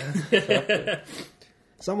up. Yeah.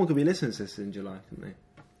 Someone could be listening to this in July, couldn't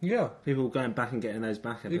they? Yeah. People going back and getting those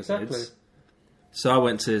back episodes. Exactly. So I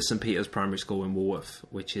went to St Peter's Primary School in Walworth,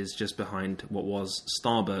 which is just behind what was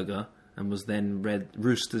Starburger and was then Red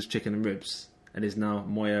Rooster's Chicken and Ribs, and is now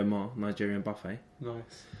Moyo Ma Nigerian Buffet.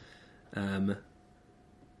 Nice.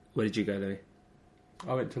 Where did you go, Louis?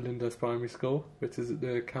 I went to Lyndhurst Primary School, which is at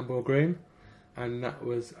the Camberwell Green, and that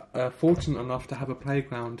was fortunate enough to have a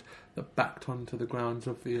playground that backed onto the grounds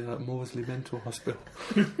of the Maudsley Mental Hospital.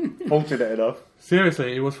 Fortunate enough.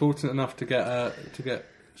 Seriously, it was fortunate enough to get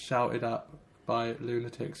shouted at by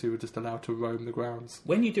lunatics who were just allowed to roam the grounds.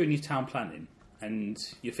 When you're doing your town planning and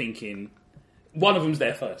you're thinking, one of them's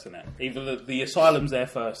there first, isn't it? Either the asylum's there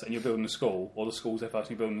first and you're building a school, or the school's there first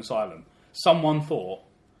and you're building an asylum. Someone thought,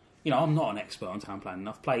 you know, I'm not an expert on town planning.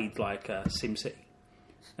 I've played like SimCity.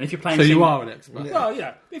 And if you're playing So you are an expert. Well,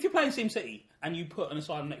 yeah. If you're playing SimCity and you put an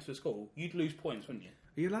asylum next to a school, you'd lose points, wouldn't you?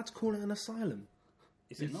 Are you allowed to call it an asylum?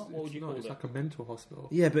 Is it not? What would you call It's it? like a mental hospital.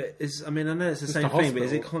 Yeah, but I know it's the Just same a thing, but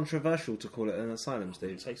is it hospital. controversial to call it an asylum, I'd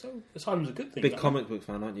Steve? say so. Asylum's a good thing. Big don't comic book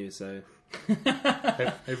fan, aren't you? So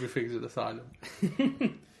Everything's an asylum. But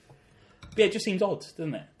yeah, it just seems odd,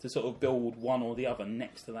 doesn't it? To sort of build one or the other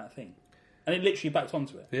next to that thing. And it literally backed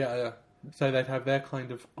onto it. Yeah. So they'd have their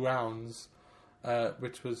kind of grounds,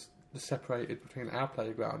 which was separated between our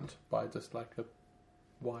playground by just like a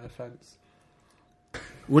wire fence.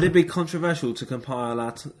 would it be controversial to compile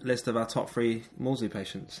our list of our top 3 Maudsley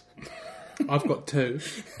patients? I've got 2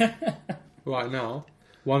 right now.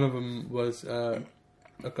 One of them was a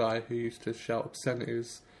guy who used to shout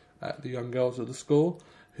obscenities at the young girls of the school,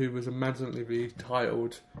 who was imaginatively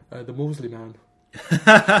titled the Maudsley Man.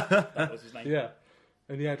 That was his name. Yeah.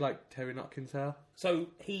 And he had like Terry Nutkins hair. So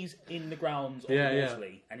he's in the grounds of Yeah,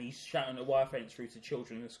 Worsley and he's shouting a wire fence through to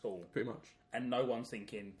children in the school. Pretty much. And no one's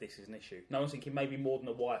thinking this is an issue. No one's thinking maybe more than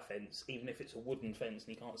a wire fence, even if it's a wooden fence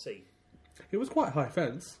and you can't see. It was quite a high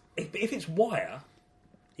fence. If it's wire,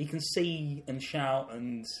 He can see and shout,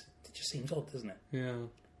 and it just seems odd, doesn't it? Yeah.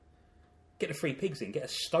 Get the 3 pigs in, get a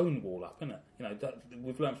stone wall up, innit? You know,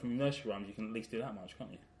 we've learned from nursery rhymes you can at least do that much,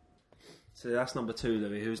 can't you? So that's number 2,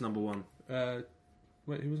 Louis. Who's number 1?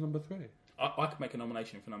 Wait, who was number 3? I could make a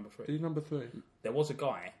nomination for number 3. Who's number 3? There was a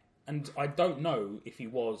guy, and I don't know if he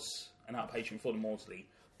was an outpatient for the Maudsley,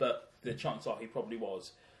 but the chances are he probably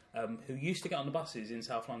was, who used to get on the buses in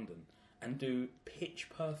South London and do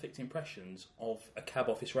pitch-perfect impressions of a cab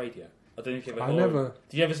office radio. I don't know if you ever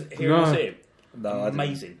Did you ever hear him or see him? No,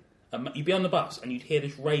 Amazing. You'd be on the bus and you'd hear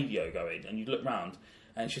this radio going, and you'd look round,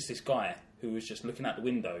 and it's just this guy who was just looking out the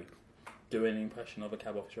window doing an impression of a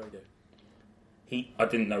cab office radio. I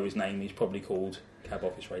didn't know his name. He's probably called Cab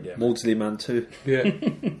Office Radio. Maudsley Man 2. Yeah.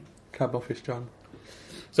 Cab Office John.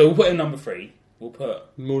 So we'll put in number 3. We'll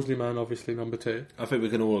put Maudsley Man, obviously, number 2. I think we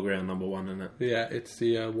can all agree on number 1, isn't it? Yeah, it's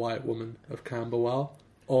the white woman of Camberwell,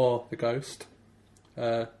 or the ghost,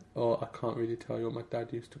 or I can't really tell you what my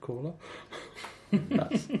dad used to call her.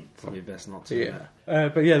 That's probably best not to. Yeah,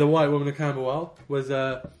 but yeah, the white woman of Camberwell was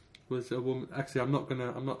a woman. Actually, I'm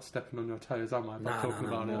not stepping on your toes, am I? By talking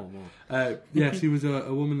about it. More. Yeah, she was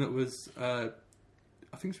a woman that was. I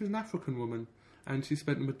think she was an African woman, and she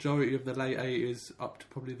spent the majority of the late 80s up to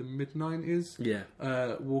probably the mid 90s. Yeah.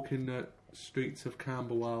 Walking the streets of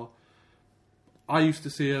Camberwell. I used to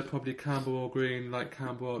see her probably Camberwell Green, like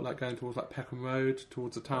going towards like Peckham Road,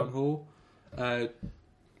 towards the town hall.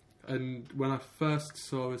 And when I first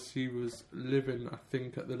saw her, she was living, I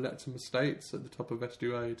think, at the Lexham Estates at the top of Vestry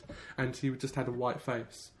Road, and she just had a white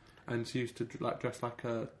face, and she used to dress like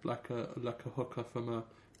a hooker from a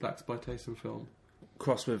blaxploitation film.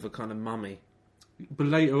 Crossed with a kind of mummy. But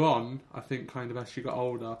later on, I think, kind of as she got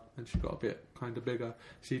older and she got a bit kind of bigger,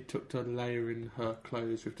 she took to layering her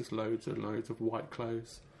clothes with just loads and loads of white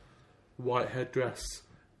clothes, white headdress,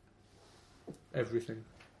 everything.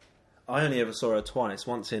 I only ever saw her twice.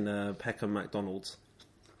 Once in Peckham McDonald's,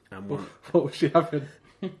 and one What was she having?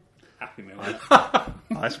 Happy Meal.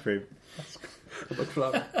 ice cream. At the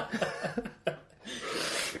club.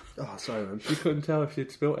 Oh, sorry, man. You couldn't tell if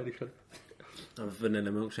she'd spilt anything. A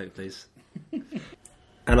vanilla milkshake, please.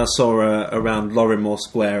 And I saw her around Lorrimore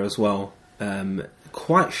Square as well.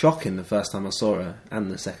 Quite shocking the first time I saw her,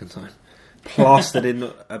 and the second time. Plastered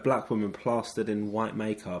in a black woman, plastered in white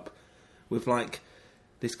makeup, with like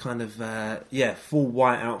this kind of full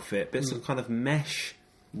white outfit, bits of kind of mesh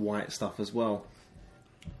white stuff as well.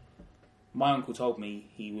 My uncle told me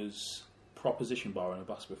he was proposition bar on a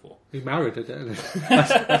bus before. He married her, didn't he?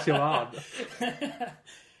 That's your aunt.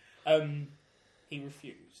 He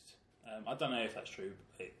refused. I don't know if that's true.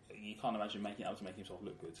 You can't imagine making it up to make himself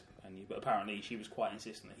look good. But apparently she was quite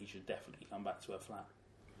insistent that he should definitely come back to her flat.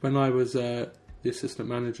 When I was the assistant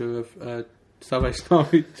manager of Salvation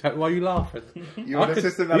Army... Why are you laughing? You were the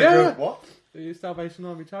assistant manager of what? The Salvation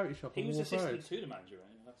Army charity shop He on was Wharf assistant Road. to the manager.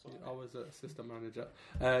 That's all. I was an assistant manager.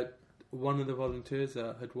 One of the volunteers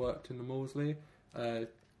had worked in the Maudsley,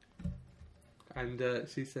 and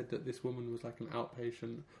she said that this woman was like an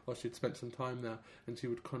outpatient, or she'd spent some time there, and she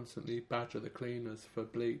would constantly badger the cleaners for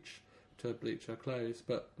bleach to bleach her clothes.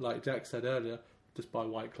 But like Jack said earlier, just buy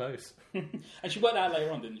white clothes. And she worked out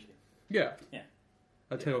later on, didn't she? Yeah. Yeah.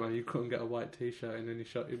 I tell you what, man, you couldn't get a white T-shirt in any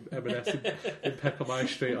shop in M&S in Peckham High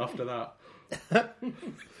Street after that.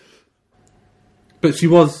 But she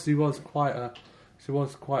was quite a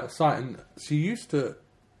sight, and she used to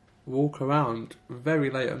walk around very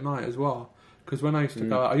late at night as well. Because when I used to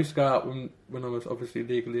go out, when I was obviously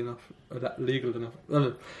legally. Can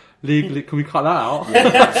we cut that out?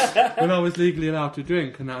 When I was legally allowed to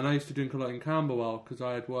drink, and I used to drink a lot in Camberwell because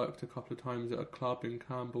I had worked a couple of times at a club in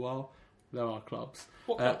Camberwell. There are clubs.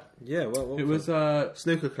 What club? Yeah, well, It was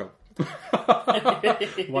snooker club.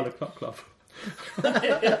 1 o'clock club.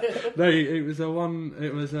 No, it was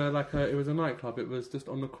a nightclub. It was just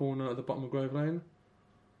on the corner at the bottom of Grove Lane,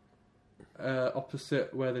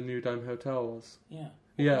 opposite where the New Dome Hotel was. Yeah.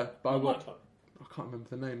 Yeah, but I can't remember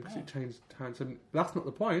the name because it changed hands. And that's not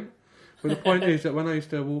the point. But the point is that when I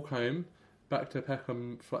used to walk home back to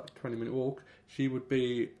Peckham, for like a 20-minute walk, she would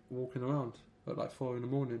be walking around at like 4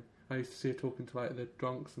 a.m. I used to see her talking to like the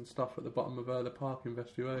drunks and stuff at the bottom of the park in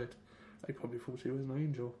Vestry Road. They probably thought she was an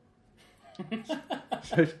angel.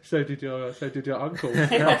 so did your uncle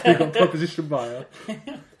after you got proposition by her.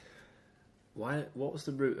 Why? What was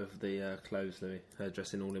the root of the clothes, Louis? Her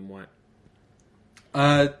dressing all in white.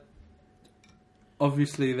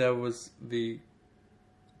 Obviously there was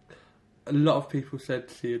a lot of people said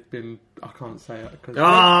she had been. I can't say it because.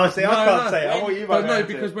 I can't say it. I want you But might no, have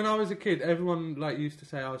because to. when I was a kid, everyone like used to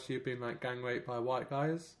say, "Oh, she had been like gang raped by white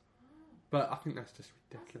guys," but I think that's just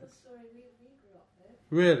That's the ridiculous. story we grew up with.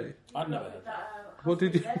 Really? I've never heard that. What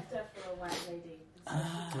did you- Left her for a white lady.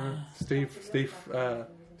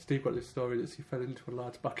 Steve got this story that he fell into a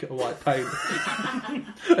large bucket of white paint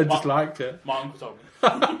and just liked it. My uncle told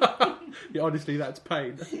me. Yeah, honestly, that's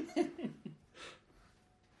pain.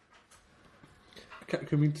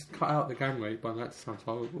 Can we just cut out the gang rape one? That sounds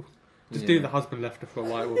horrible. Just do the husband left her for a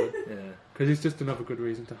white woman. Yeah. Because it's just another good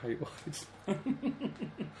reason to hate wives.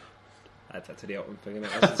 Add that to the Elton thing,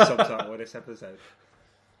 innit? That's the subtitle of this episode.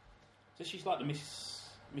 So she's like the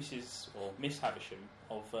Mrs. or Miss Havisham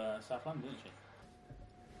of South London, isn't she?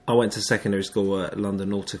 I went to secondary school at London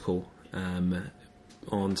Nautical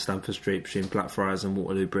on Stamford Street between Blackfriars and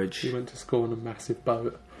Waterloo Bridge. She went to school on a massive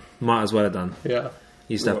boat. Might as well have done. Yeah.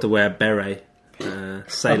 Used to have to wear a beret,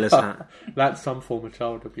 sailor's hat. That's some form of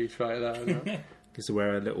child abuse right there, isn't it? Used to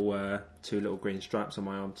wear a little, 2 little green stripes on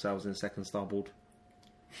my arm, so I was in second starboard.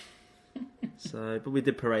 But we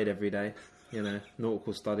did parade every day,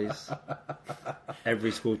 nautical studies.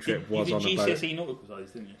 Every school trip was on a boat. You did GCSE nautical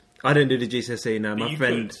studies, didn't you? I didn't do the GCSE. No, But my you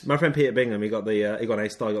friend could. Peter Bingham, he got an A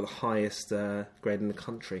star. He got the highest grade in the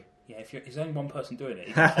country. Yeah, if there's only one person doing it,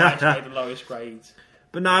 it's the highest grade, the lowest grades.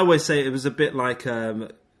 But no, I always say it was a bit like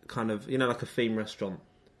kind of like a theme restaurant.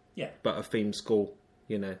 Yeah. But a theme school.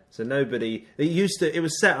 So nobody. It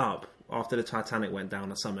was set up after the Titanic went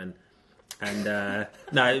down or something. And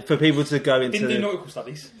no, for people to go into Didn't do nautical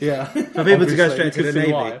studies. Yeah. for people to go Obviously, straight you to the can see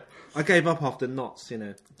Navy. why. I gave up after knots,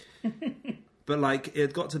 But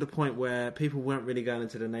it got to the point where people weren't really going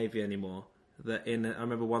into the Navy anymore. I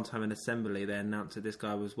remember one time in assembly they announced that this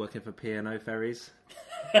guy was working for P&O Ferries.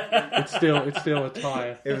 It's still a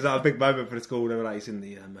tie. It was like a big moment for the school. They were like, he's in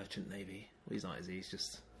the Merchant Navy. Well, he's not, is he? He's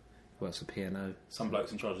just works for P&O. Some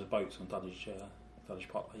blokes in charge of the boats on Dulwich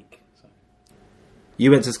Park Lake. So.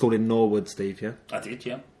 You went to school in Norwood, Steve, yeah? I did,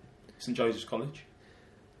 yeah. St Joseph's College.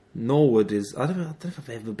 Norwood is... I don't know if I've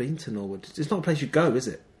ever been to Norwood. It's not a place you go, is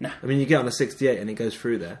it? No. I mean, you get on a 68 and it goes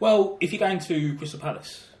through there. Well, if you're going to Crystal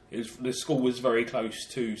Palace, the school was very close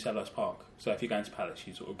to Selhurst Park. So if you're going to Palace,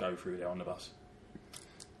 you sort of go through there on the bus.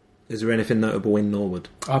 Is there anything notable in Norwood?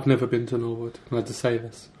 I've never been to Norwood. I had to say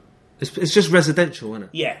this. It's just residential, isn't it?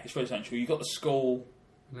 Yeah, it's residential. You've got the school.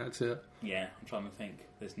 And that's it. Yeah, I'm trying to think.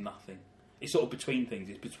 There's nothing. It's sort of between things.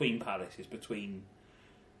 It's between Palace. It's between...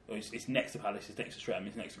 It's next to Palace, it's next to Streatham,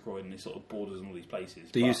 it's next to Croydon, it's sort of borders on all these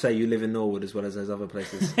places. Do you say you live in Norwood as well as those other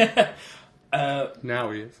places?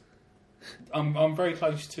 Now he is. I'm very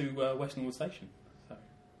close to West Norwood Station. So.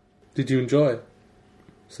 Did you enjoy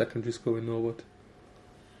secondary school in Norwood?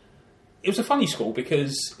 It was a funny school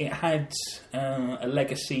because it had a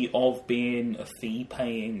legacy of being a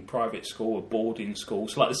fee-paying private school, a boarding school.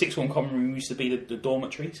 So like the Sixth Form Common Room used to be the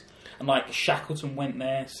dormitories. And like Shackleton went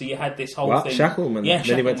there, so you had this whole thing. Shackleton? Yeah,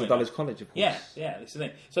 then he went to Shackleton Dulwich College, of course. Yeah, this is the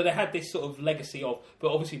thing. So they had this sort of legacy of,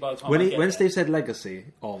 but obviously by the time When Steve said legacy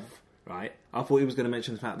of, right, I thought he was going to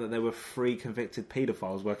mention the fact that there were 3 convicted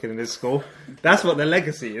paedophiles working in this school. That's what the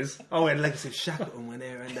legacy is. Oh, and legacy of Shackleton went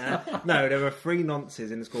there and no, there were 3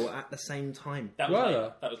 nonces in the school at the same time. that was Were later.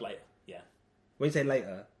 there? That was later. Yeah, When you say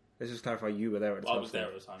later, let's just clarify you were there at the time. I was there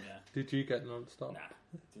at the time. Yeah, Did you get non-stop?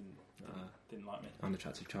 nah, didn't like me.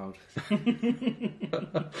 Unattractive child.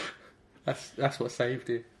 That's what saved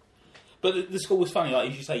you. But the school was funny. Like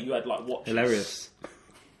as you say, you had like watches. Hilarious.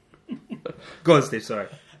 Go on, Steve, sorry.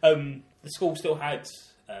 The school still had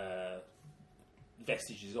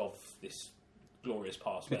vestiges of this glorious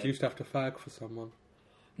past. Did you used to have to fag for someone?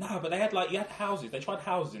 No, but you had houses. They tried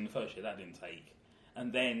houses in the first year. That didn't take.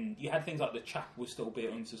 And then you had things like the chapel was still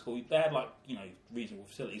built into school. They had reasonable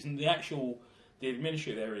facilities. And the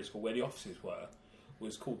administrative area of school where the offices were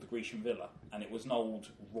was called the Grecian Villa. And it was an old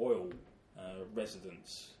royal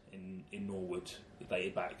residence in Norwood that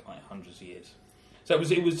dated back like hundreds of years. So it was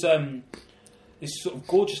this sort of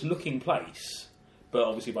gorgeous looking place. But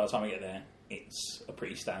obviously by the time we get there, it's a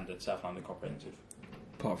pretty standard South London comprehensive.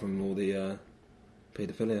 Apart from all the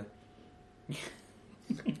paedophilia.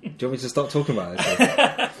 Do you want me to stop talking about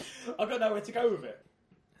it? I've got nowhere to go with it.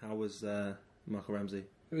 How was Michael Ramsey?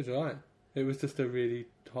 It was alright. It was just a really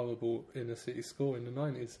horrible inner city school in the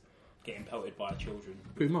 90s. Getting pelted by children.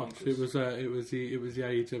 Pretty much. It was the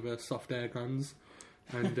age of soft air guns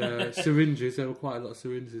and syringes. There were quite a lot of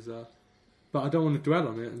syringes there. But I don't want to dwell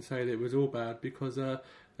on it and say that it was all bad because there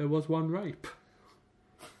was one rape.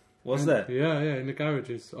 Was there? Yeah, in the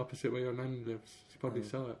garages opposite where your nan lives. She probably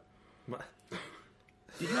saw it.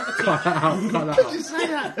 Did you have a Cut that out. Cut that out. you say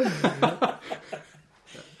that?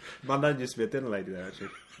 My nan used to be a dinner lady there, actually.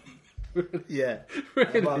 Yeah.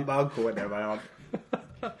 Really? My uncle went there, my aunt.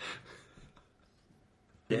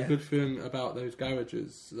 Yeah. good thing about those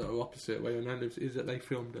garages that are opposite where your nan lives is that they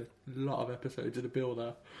filmed a lot of episodes of the Bill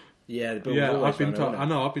there. Yeah, the Bill was Yeah, always I've been running, told. wasn't I it?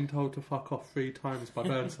 know. I've been told to fuck off 3 times by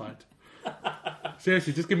Burnside.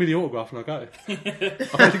 Seriously, just give me the autograph and I'll go.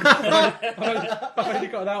 I've only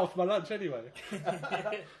got an hour for my lunch anyway.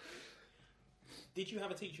 Did you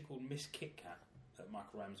have a teacher called Miss Kit Kat at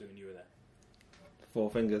Michael Ramsey when you were there?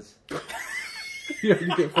 4 fingers. You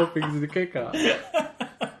only get 4 fingers in the kick out.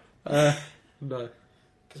 No.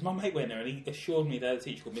 Because my mate went there and he assured me they had a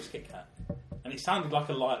teacher called Miss Kit Kat. And it sounded like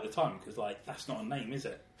a lie at the time because, like, that's not a name, is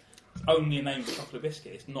it? It's only a name for chocolate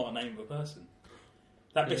biscuit. It's not a name of a person.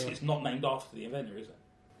 That biscuit's not named after the inventor, is it?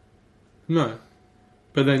 No.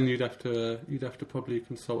 But then you'd have to probably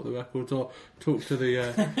consult the records or talk to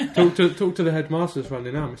the talk to the headmaster's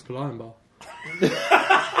running now, Mr. Lionbar.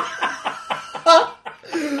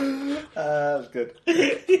 That's good.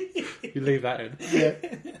 You leave that in. Yeah.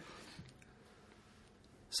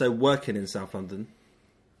 So working in South London.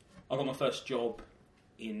 I got my first job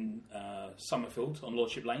in Summerfield on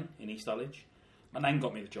Lordship Lane in East Dulwich. My nan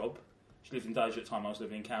got me the job. She lived in Dulwich at the time I was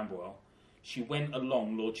living in Camberwell. She went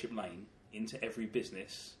along Lordship Lane into every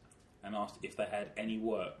business and asked if they had any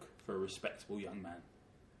work for a respectable young man.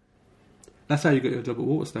 That's how you got your job at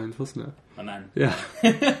Waterstones, wasn't it? My nan.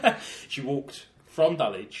 Yeah. She walked from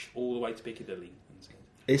Dulwich all the way to Piccadilly.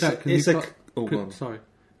 And said, It's Jack, go on. Sorry.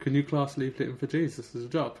 Can you class leafleting for Jesus as a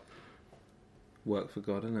job? Work for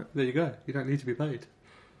God, isn't it? There you go. You don't need to be paid.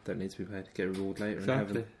 Don't need to be paid. Get a reward later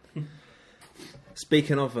Exactly. in heaven.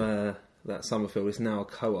 Speaking of that Summerfield, it's now a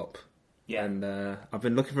co-op. Yeah. And I've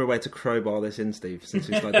been looking for a way to crowbar this in, Steve, since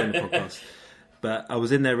we started doing the podcast. But I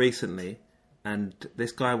was in there recently, and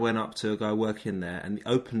this guy went up to a guy working there, and the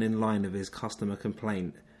opening line of his customer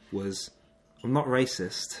complaint was, "I'm not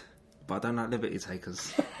racist, but I don't like liberty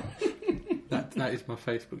takers." That is my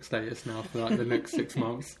Facebook status now for like the next 6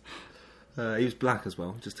 months. He was black as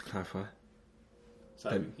well, just to clarify.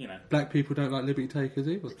 So, you know. Black people don't like liberty takers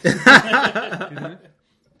either. You know?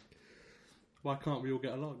 Why can't we all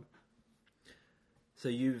get along? So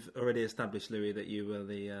you've already established, Louis, that you were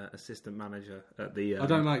the assistant manager at the. I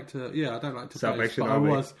don't like to. Yeah, I don't like to. Salvation boast, Army.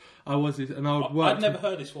 but I was, and I would work. I've never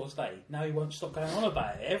heard this before today. Now he won't stop going on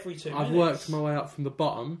about it every 2 minutes. I've worked my way up from the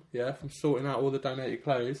bottom, yeah, from sorting out all the donated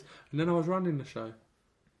clothes, and then I was running the show.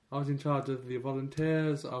 I was in charge of the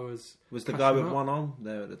volunteers. I was. Was the cashing guy with up. one arm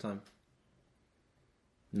there at the time?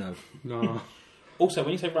 No. No. Also,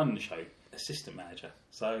 when you say running the show, assistant manager.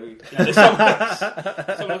 So, you know, there's someone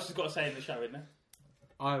else has got to say in the show, isn't there?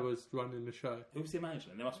 I was running the show. Who was the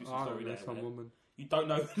manager? There must be some I story don't know, there. some isn't there? woman. You don't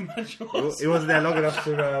know who the manager was? He wasn't there long enough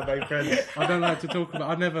to make friends. I don't like to talk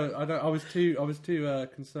about. I was too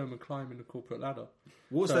concerned with climbing the corporate ladder.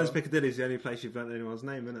 Waterstones So- Piccadilly is the only place you've learnt anyone's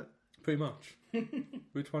name, isn't it? Pretty much.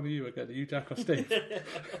 Which one are you again? Are you Jack or Steve?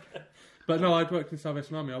 But no, I'd worked in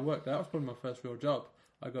Salvation Army. I worked there. That was probably my first real job.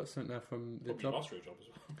 I got sent there from the Probably job. your last real job as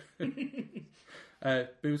well.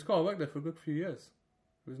 But it was cool. I worked there for a good few years.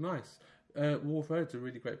 It was nice. Wharf Road's a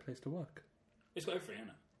really great place to work. It's got everything,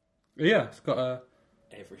 hasn't Yeah, it's got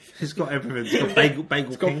Everything. It's got everything. It's got Bagel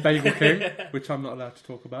it's got King. Bagel King, which I'm not allowed to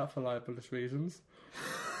talk about for libelous reasons.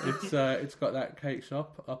 It's got that cake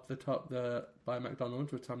shop up the top by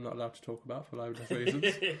McDonald's, which I'm not allowed to talk about for libelous reasons.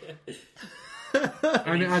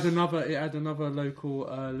 And it had another local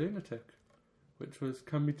lunatic, which was,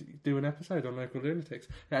 can we do an episode on local lunatics?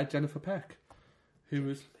 It had Jennifer Peck, who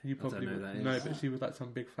was, you probably know who that know, is. but she was like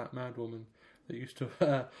some big fat mad woman that used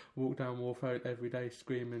to walk down Wharf Road every day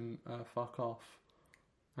screaming "fuck off,"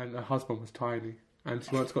 and her husband was tiny, and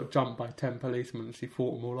she once got jumped by 10 policemen and she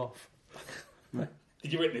fought them all off.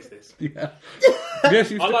 Did you witness this? Yeah, yeah.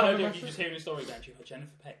 She used I to like come how and you just hearing the story down. You had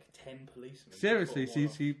Jennifer Peck, 10 policemen. seriously,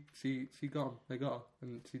 Fought them all she got 'em. They got her,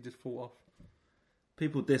 and she just fought off.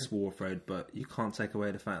 People diss Wharf Road, but you can't take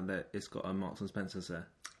away the fact that it's got a Marks and Spencer's there.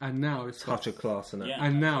 And now it's got, Touch of class, isn't it? Yeah.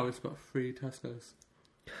 and now it's got 3 Tesco's.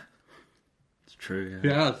 It's true, Yeah,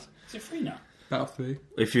 it has. off. Is it free now? About 3.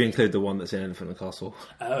 If you include the one that's in Elephant and Castle,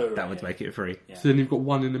 Oh, that would yeah. make it free. Yeah. So then you've got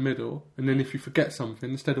one in the middle, and then if you forget something,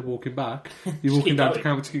 instead of walking back, you're Just walking keep down to going.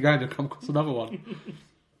 Camberwell to keep going and come across another one.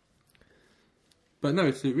 But no,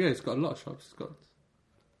 it's got a lot of shops.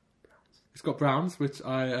 It's got Browns, which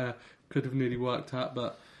I could have nearly worked at,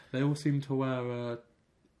 but they all seem to wear,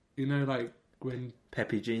 like when...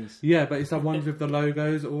 Peppy jeans. Yeah, but it's the ones with the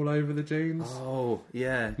logos all over the jeans. Oh,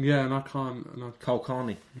 yeah. Yeah, and I can't... Cole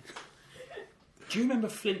Carney. Do you remember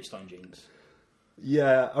Flintstone jeans?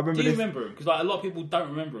 Yeah, I remember Do you this. remember them? Because like, a lot of people don't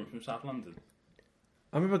remember them from South London.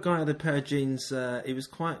 I remember a guy had a pair of jeans. He was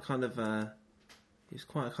quite kind of a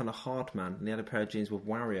hard man, and he had a pair of jeans with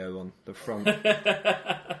Wario on the front.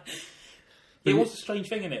 It was a strange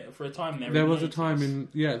thing, innit? For a time there. There in the was a 80s. time in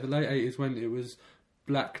the late 80s when it was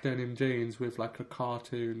black denim jeans with like a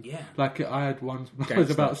cartoon. Yeah. Like I had one when I was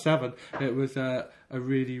about 7. It was a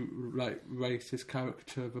really like racist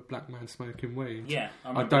caricature of a black man smoking weed. Yeah,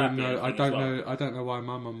 I don't know why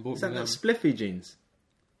my mum bought Is me that them. spliffy jeans?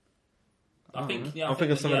 I think. Yeah, I'll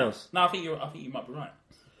think of someone yeah. else. No, I think you might be right.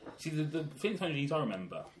 See, the Flintstone jeans I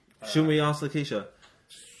remember. Shouldn't we ask Lakeisha?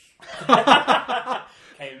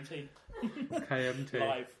 KMT KMT.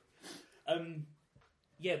 live.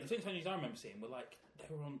 Yeah, the Flintstone jeans I remember seeing were like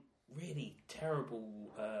they were on really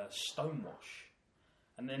terrible stonewash,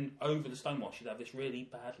 and then over the stonewash you'd have this really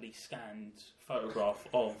badly scanned photograph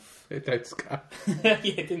of It don't scare. yeah,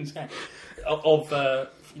 it didn't scan of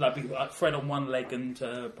like Fred on one leg and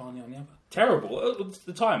Barney on the other. Terrible. At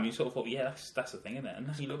the time, you sort of thought, yeah, that's the thing, isn't it? And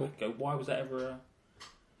now you look back and go, why was that ever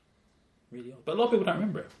really odd? But a lot of people don't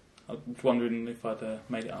remember it. I was wondering if I'd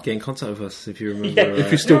made it up. Get in contact with us if you remember. Yeah,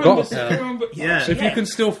 If you still got a I pair. remember, Yeah. If you can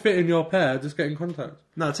still fit in your pair, just get in contact.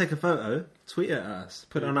 No, take a photo, tweet it at us,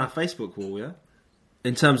 put it on our Facebook wall, yeah?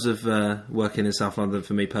 In terms of working in South London,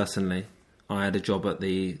 for me personally, I had a job at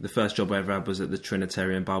the first job I ever had was at the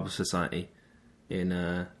Trinitarian Bible Society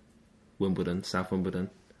in Wimbledon, South Wimbledon.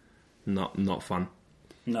 Not fun.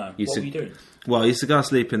 No. You What said- were you doing? Well, I used to go to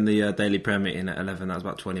sleep in the daily prayer meeting at 11, that was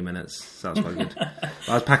about 20 minutes, so that was quite good.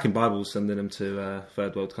 I was packing Bibles, sending them to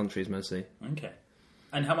third world countries mostly. Okay.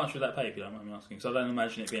 And how much would that pay, if you don't mind me asking? Because I don't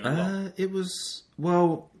imagine it being a lot.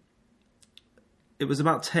 It was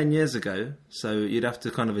about 10 years ago, so you'd have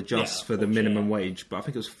to kind of adjust Yeah, for the unfortunately, minimum yeah. wage, but I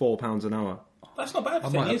think it was £4 an hour. That's not bad for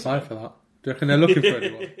I 10 might years apply ago. for that. Do you reckon they're looking for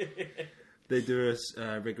anyone? They do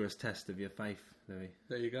a rigorous test of your faith, Louis.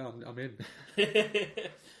 There you go. I'm in.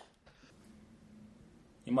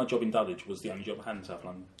 In my job in Dulwich was the only job I had in South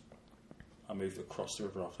London. I moved across the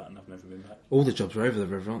river after that and I've never been back. All the jobs are over the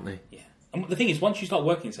river, aren't they? Yeah. And the thing is, once you start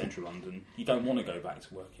working in central London, you don't want to go back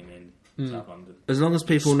to working in South London. As long as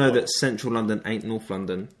people know Spoiled. that central London ain't North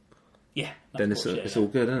London, Yeah. no, then of it's course, yeah, it's yeah. all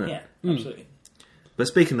good, isn't it? Yeah, absolutely. But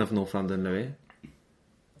speaking of North London, Louis,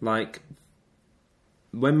 like,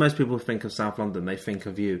 when most people think of South London, they think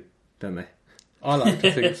of you, don't they? I like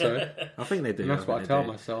to think so. I think they do. And that's what I think tell they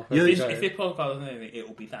do. myself. You're- every If, day. if this podcast is anything, it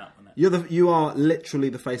will be that, won't it? You are literally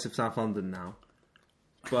the face of South London now.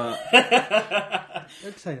 But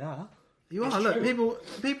Don't say that. you are. Look,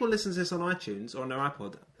 people listen to this on iTunes or on their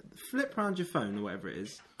iPod. Flip around your phone or whatever it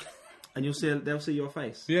is, and they'll see your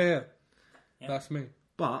face. Yeah. Yeah. That's me.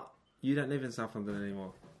 But you don't live in South London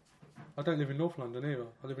anymore. I don't live in North London either.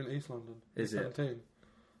 I live in East London. Is it? 17.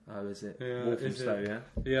 Oh, is it? Yeah, Walthamstow, is it?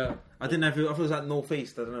 yeah. Yeah. I didn't know if it, I thought it was like North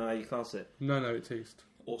East. I don't know how you class it. No, it's East.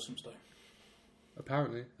 Awesome stuff.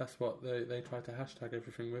 Apparently, that's what they try to hashtag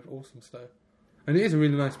everything with. Awesome stuff. And it is a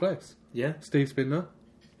really nice place. Yeah, Steve's been there.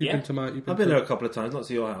 You've Yeah. been to my. You've been I've been to, there a couple of times. Not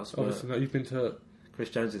to your house, but Obviously, no, you've been to. Chris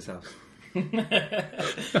Jones's house. Took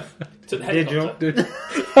the Did you? helicopter. Did, You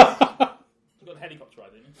got the helicopter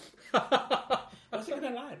ride, didn't you? How's it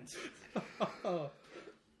going to land?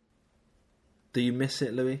 Do you miss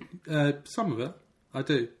it, Louis? some of it, I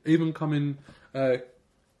do. Even coming to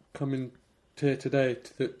here today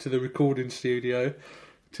to the recording studio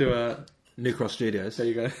to New Cross Studios. there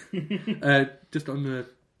you go. Just on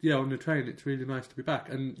the train, it's really nice to be back,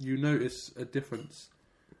 and you notice a difference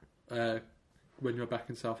when you're back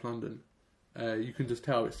in South London. You can just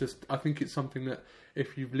tell. It's just, I think it's something that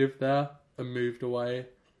if you've lived there and moved away,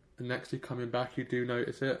 and actually coming back, you do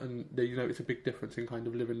notice it, and you notice a big difference in kind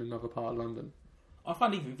of living in another part of London. I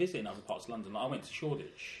find even visiting other parts of London. Like I went to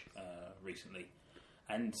Shoreditch recently,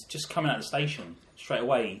 and just coming out of the station straight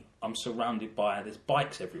away, I'm surrounded by there's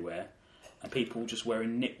bikes everywhere, and people just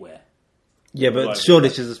wearing knitwear. Yeah, but Right.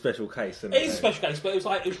 Shoreditch is a special case. Isn't It is a special case, but it was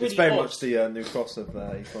really It's very odd. much the New Cross of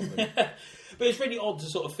East London. But it's really odd to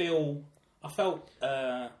sort of feel. I felt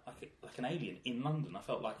like an alien in London. I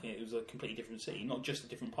felt like it was a completely different city, not just a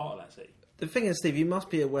different part of that city. The thing is, Steve, you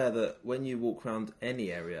must be aware that when you walk around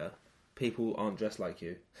any area, people aren't dressed like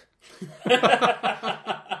you.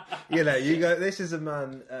 You know, you go. This is a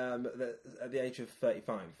man that, at the age of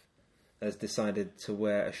 35, has decided to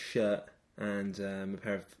wear a shirt and a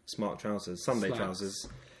pair of smart trousers, Sunday Slacks. trousers,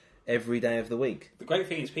 every day of the week. The great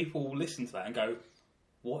thing is people will listen to that and go,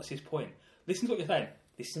 "What's his point?" Listen to what you're saying.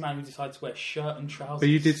 This is a man who decided to wear shirt and trousers. But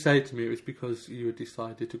you did say to me it was because you had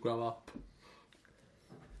decided to grow up.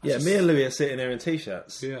 Yeah, me and Louis are sitting there in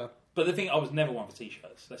t-shirts. Yeah. But the thing, I was never one for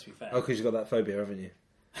t-shirts. Let's be fair. Oh, because you've got that phobia, haven't you?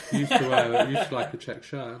 You used to like a check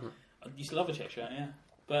shirt, innit? I used to love a check shirt, yeah.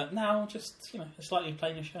 But now, just a slightly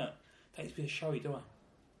plainer shirt. Don't need to be a showy, do I?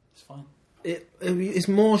 It's fine. It's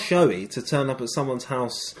more showy to turn up at someone's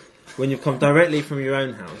house when you've come directly from your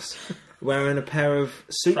own house wearing a pair of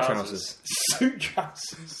suit trousers. Suit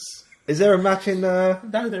trousers. Is there a matching? No,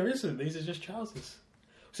 there isn't. These are just trousers.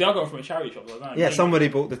 See, I got them from a charity shop. Like that. Yeah, somebody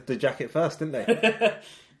bought the jacket first, didn't they?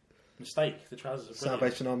 Mistake. The trousers are brilliant.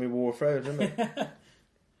 Salvation Army wore through, didn't they?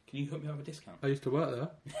 Can you hook me up with a discount? I used to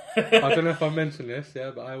work there. I don't know if I mentioned this,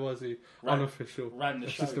 yeah, but I was the unofficial ran the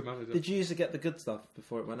assistant show. manager. Did you used to get the good stuff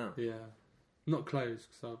before it went out? Yeah. Not clothes,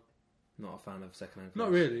 because I'm Not a fan of second-hand not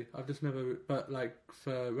clothes. really. I've just never, but like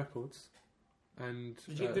for records. And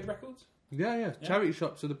Did you get good records? yeah. Charity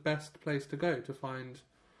shops are the best place to go to find.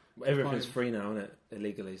 Everything's Fine. free now, isn't it?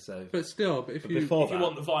 Illegally, so. But still, but if you before If you that,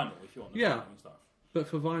 want the vinyl, Yeah. and stuff. But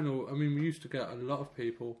for vinyl, I mean, we used to get a lot of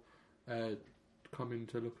people come in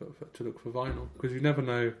to look for vinyl because you never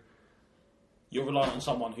know You're relying on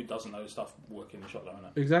someone who doesn't know the stuff working in the shop, though, isn't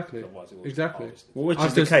it? exactly. Otherwise it will Exactly. harvested. well, which I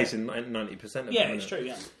is the just- case in 90% of Yeah, them, it's isn't it? true.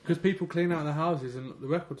 Yeah. Because people clean out their houses and the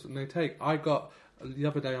records that they take. I got the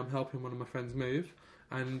other day. I'm helping one of my friends move,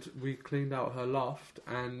 and we cleaned out her loft,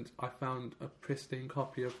 and I found a pristine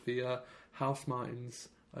copy of the House Martins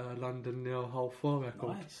London Neil Hole 4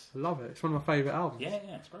 record. Nice. I love it. It's one of my favourite albums. Yeah,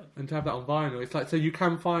 it's great. And to have that on vinyl, it's like so you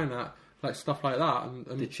can find that like stuff like that. And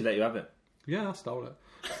Did she let you have it? yeah, I stole it.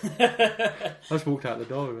 I just walked out the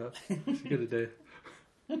door with it. It's a good idea.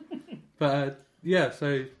 But yeah,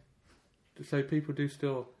 so people do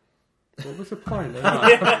still. What was the point?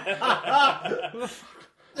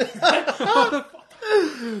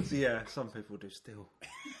 So, yeah, some people do still.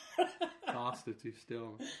 Bastards who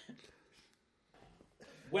still.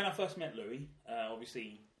 When I first met Louis,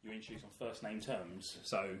 obviously you were introduced on first name terms,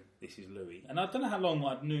 so this is Louis. And I don't know how long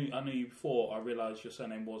I knew you before I realised your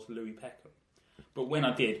surname was Louis Peckham. But when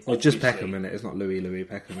I did, Well, just obviously- Peckham, innit? It's not Louis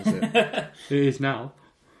Peckham, is it? It is now.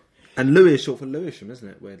 And Louis is short for Lewisham, isn't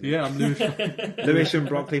it? Weirdly. Yeah, I'm Lewisham. Lewisham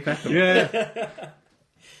Broccoli Peckham. Yeah.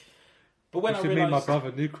 But when You I should meet my realised,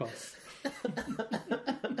 brother, New Cross.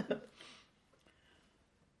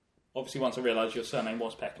 obviously once I realised your surname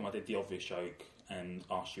was Peckham, I did the obvious joke and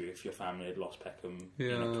asked you if your family had lost Peckham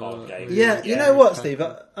in a Yeah. card game. Yeah, you Yeah, know what, Peckham. Steve?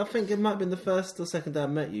 I think it might have been the first or second day I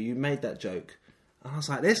met you. You made that joke, and I was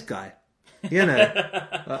like, "This guy," you know.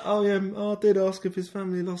 Like, oh yeah, I did ask if his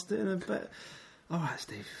family lost it, but all right,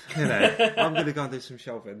 Steve. You know, I'm going to go and do some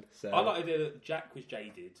shelving. So I like the idea that Jack was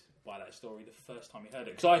jaded by that story the first time he heard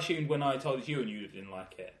it. Because I assumed when I told you and you didn't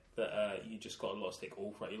like it, that you just got a lot of stick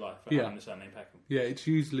all throughout your life for Yeah. having the surname Peckham. Yeah, it's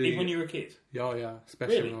usually. Even when you were a kid. Yeah,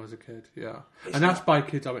 especially Really? when I was a kid. Yeah, It's and that's by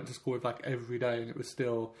kids I went to school with like every day, and it was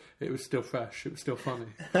still fresh. It was still funny.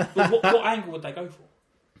 But what angle would they go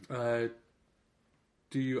for?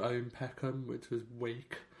 Do you own Peckham? Which was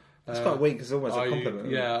weak. it's quite weak. It's almost Are a you, compliment.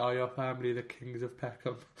 isn't it? yeah, are your family the kings of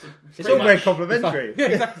Peckham? it's Pretty all very much. complimentary. Yeah,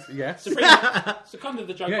 exactly. Yes. So, so kind of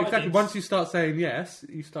the joke Yeah, I exactly. did. Once you start saying yes,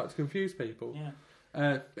 you start to confuse people.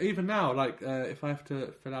 Yeah. Even now, like if I have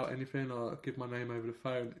to fill out anything or give my name over the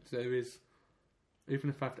phone, there is. Even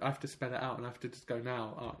if I have to spell it out and I have to just go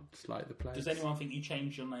now, oh, just like the place. Does anyone think you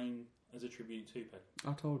changed your name as a tribute to Peckham?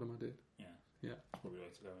 I told them I did. Yeah. Yeah. That's probably the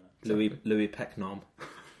way to go, isn't it? Louis Pecknam.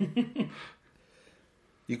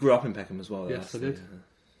 You grew up in Peckham as well. Though. Yes, That's I the, did.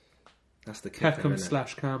 That's the kicker, Peckham isn't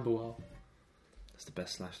it? / Camberwell. That's the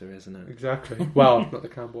best slash there is, isn't it? Exactly. Well, not the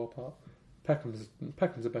Camberwell part. Peckham's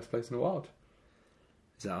the best place in the world.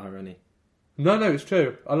 Is that irony? No, it's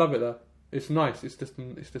true. I love it there. It's nice. It's just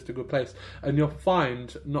a good place. And you'll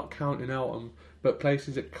find, not counting Eltham, but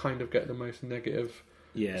places that kind of get the most negative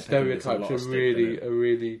Yeah, Peckham gets a lot stereotypes of stick,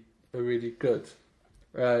 are really good.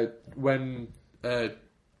 When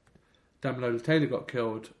Damilola Taylor got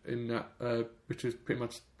killed in that, which was pretty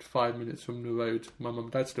much 5 minutes from the road my mum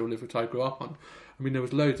and dad still live, which I grew up on. I mean, there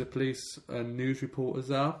was loads of police and news reporters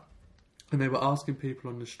there, and they were asking people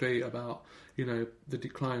on the street about, you know, the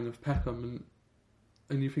decline of Peckham,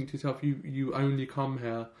 and you think to yourself, you only come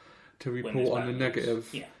here to When report there's on bad the news. negative,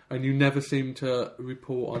 Yeah. and you never seem to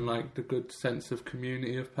report on like the good sense of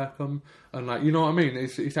community of Peckham, and like, you know what I mean?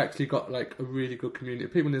 It's actually got like a really good community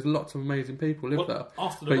of people, and there's lots of amazing people live Well, there.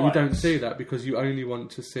 after the But you don't riots- see that because you only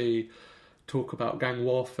want to see talk about gang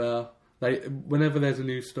warfare. Like whenever there's a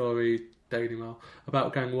news story, Daily Mail,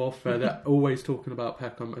 about gang warfare, they're always talking about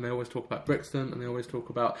Peckham, and they always talk about Brixton, and they always talk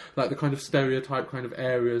about like the kind of stereotype kind of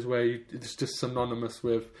areas where it's just synonymous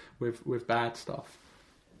with bad stuff.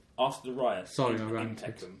 After the riots Sorry, I in ranted.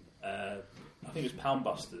 Peckham, I think it was Pound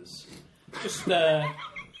Busters. Just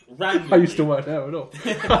randomly. I used to work there at all.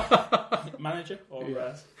 Manager or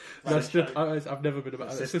Yeah. manager? I've never been about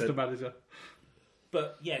assistant manager.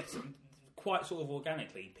 But yeah, quite sort of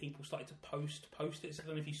organically, people started to post it. So I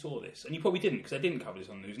don't know if you saw this, and you probably didn't because they didn't cover this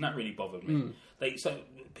on the news, and that really bothered me.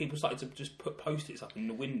 People started to just put post-its up in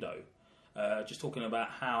the window just talking about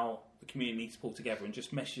how the community needs to pull together and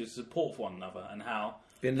just messages of support for one another, and how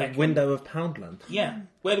In the Peckham- window of Poundland.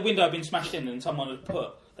 where the window had been smashed in, and someone had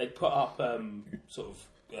put up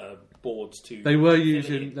boards to. They were fill it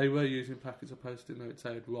using in. packets of post-it notes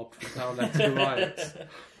they had robbed from Poundland to riots.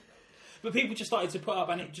 But people just started to put up,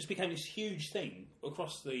 and it just became this huge thing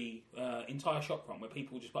across the entire shop front, where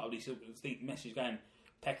people just put up these messages going,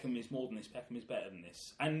 "Peckham is more than this. Peckham is better than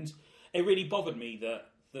this." And it really bothered me that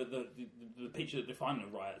the picture that defined the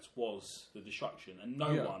riots was the destruction, and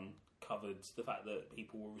no one covered the fact that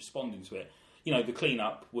people were responding to it. You know, the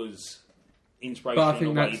clean-up was inspirational. But I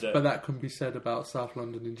think in a way that can be said about South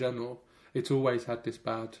London in general. It's always had this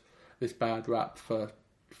bad rap for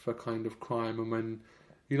kind of crime, and when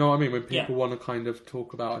you know what I mean, when people want to kind of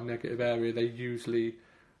talk about a negative area, they usually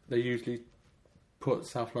put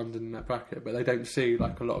South London in that bracket, but they don't see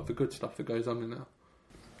like a lot of the good stuff that goes on in there.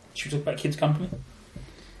 Should we talk about Kids Company?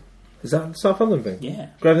 Is that South London thing? Yeah,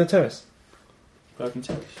 Grosvenor Terrace. Grosvenor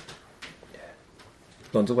Terrace.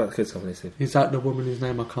 Go on, talk about the kids' company, Steve. Is that the woman whose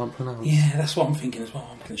name I can't pronounce? Yeah, that's what I'm thinking as well.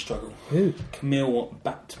 I'm going to struggle. Who? Camille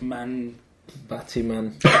Batman.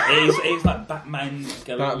 Batman. It's like Batman.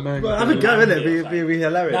 Batman. Well, have a go, innit? It'd be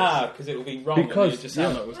hilarious. Nah, because it will be wrong. Because, and it just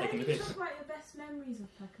sound like we're Why taking don't the you piss. talk about your best memories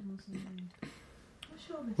of Peckham or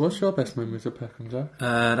something? What's your best memories of Peckham, Jack?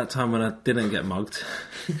 That time when I didn't get mugged.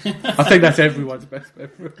 I think that's everyone's best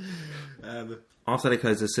memory. After they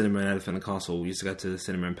closed the cinema in Elephant and Castle, we used to go to the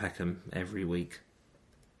cinema in Peckham every week.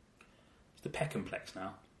 It's the Peckhamplex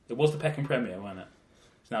now. It was the Peckham Premier, wasn't it?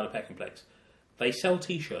 It's now the Peckhamplex. They sell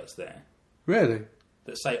T-shirts there Really?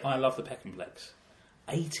 that say "I love the Peckhamplex."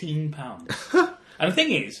 £18. And the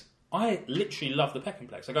thing is, I literally love the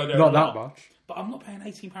Peckhamplex. I go there Not a that lot, much. but I'm not paying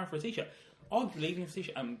 £18 for a T-shirt. Arguably, even if a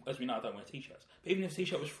T-shirt, as we know, I don't wear T-shirts. But even if a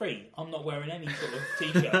T-shirt was free, I'm not wearing any sort of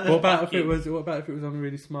T-shirt. What about if it was on a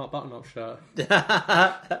really smart button-up shirt?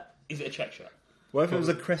 Is it a check shirt? What if it was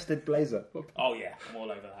a crested blazer? Oh yeah, I'm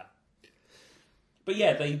all over that. But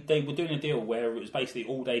yeah, they were doing a deal where it was basically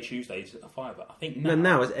all day Tuesdays a £5. I think now,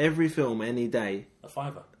 Now it's every film, any day. a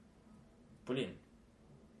 £5. Brilliant.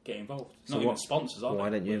 Get involved. So Not even what- sponsors, are Why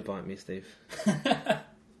they? don't you invite me, Steve?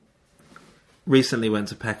 Recently went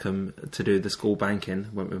to Peckham to do the school banking.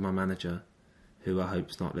 Went with my manager, who I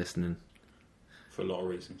hope's not listening. For a lot of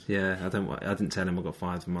reasons. Yeah, I didn't tell him I got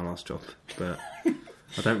fired from my last job, but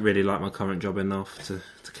I don't really like my current job enough to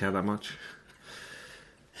care that much.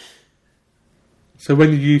 So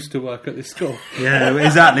when you used to work at this school? Yeah,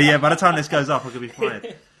 exactly. Yeah, by the time this goes up, I could be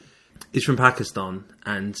fired. He's from Pakistan,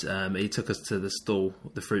 and he took us to the stall,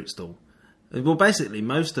 the fruit stall. Well, basically,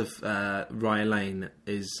 most of Rye Lane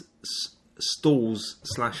is stalls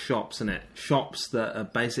 / shops, isn't it? Shops that are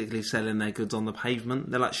basically selling their goods on the pavement.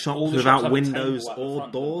 They're like shops All the without shops have a windows table at the or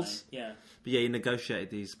front, doors. don't they? Yeah. But yeah, he negotiated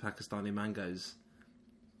these Pakistani mangoes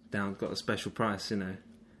down, got a special price, you know,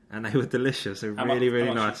 and they were delicious. They were really, really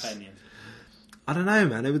how much nice. are you paying in? I don't know,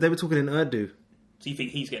 man. They were talking in Urdu. Do you think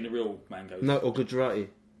he's getting the real mangoes? No, or Gujarati.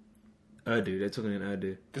 Urdu. They're talking in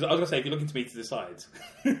Urdu. Because I was going to say, if you're looking to me to decide,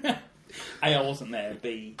 A, I wasn't there,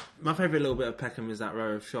 B... My favourite little bit of Peckham is that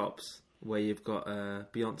row of shops where you've got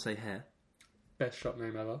Beyonce Hair. Best shop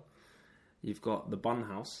name ever. You've got the Bun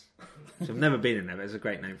House, which I've never been in there, but it's a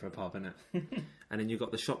great name for a pub, isn't it? And then you've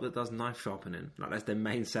got the shop that does knife sharpening. Like, that's their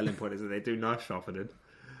main selling point, is that they do knife sharpening.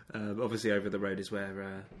 Obviously, over the road is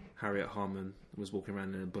where Harriet Harman was walking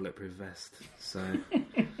around in a bulletproof vest. So,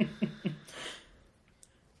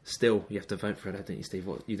 still, you have to vote for it, don't you, Steve?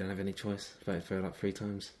 What, you don't have any choice. Vote for it like 3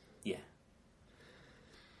 times. Yeah.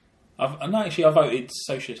 I voted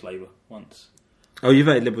Socialist Labour once. Oh, you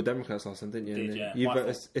voted Liberal Democrats last time, didn't you? Did, And yeah. You My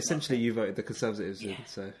voted, fault. essentially, you voted the Conservatives. Yeah.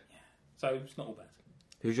 So, So it's not all bad.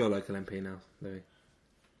 who's your local MP now, Louis?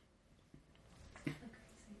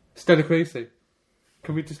 Stella Creasy.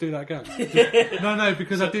 Can we just do that again? No,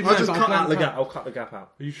 because I did. I'll know, just but I cut out blanked the gap. I'll cut the gap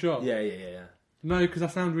out. Are you sure? Yeah. No, because I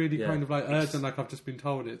sound really Yeah. kind of like urgent, like I've just been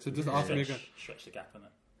told it. So just ask me again. Stretch the gap, innit?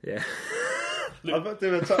 Yeah. I'm not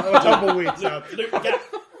doing a tumbleweed sound. Luke the gap.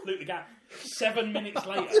 Luke the gap. 7 minutes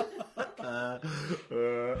later.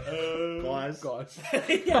 Guys. Guys.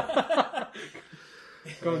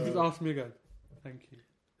 Go on, just ask me again. Thank you.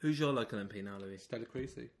 Who's your local MP now, Louis? Stella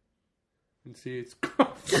Creasy. And see, it's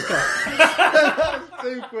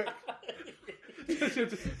Too quick.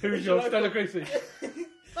 who's your Stella Creasy?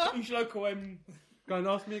 Who's your local Go on,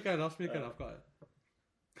 ask me again. I've got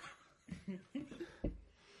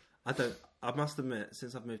it. I must admit,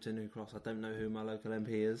 since I've moved to New Cross, I don't know who my local MP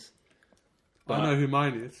is. But I know who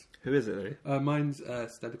mine is. Who is it, Louis? Mine's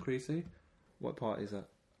Stella Creasy. What party is that?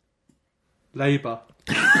 Follow Labour.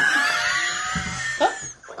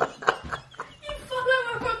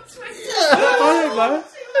 her on Twitter. know. You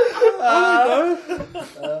had a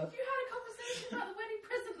conversation about the wedding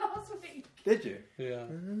present last week. Did you? Yeah,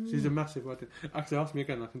 she's a massive wedding. Actually, ask me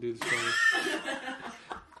again. I can do the story.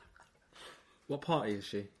 What party is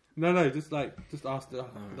she? No, just ask the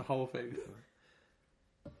whole thing.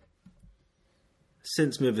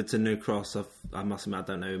 Since moving to New Cross, I must admit I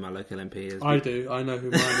don't know who my local MP is. I do. I know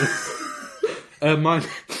who mine is.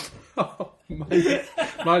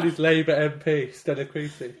 Mine is Labour MP Stella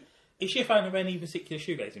Creasy. Is she a fan of any particular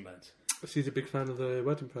shoegazing bands? She's a big fan of the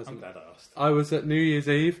wedding I'm present. glad I asked. I was at New Year's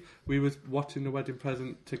Eve. We was watching the wedding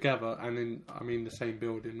present together, and in the same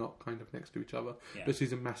building, not kind of next to each other. Yeah. But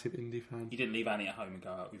she's a massive indie fan. You didn't leave Annie at home and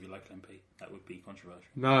go out with your local MP. That would be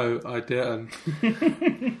controversial. No, I didn't.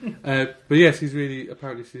 But yeah, she's really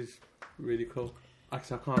cool.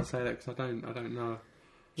 Actually, I can't say that because I don't know.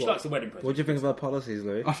 She likes the wedding present. What do you think of her policies,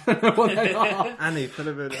 Louis? I don't know what they are. Annie, fill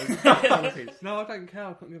her in policies. No, I don't care.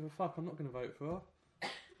 I can't give a fuck. I'm not going to vote for her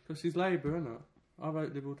because she's Labour, isn't it? I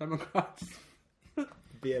vote Liberal Democrats.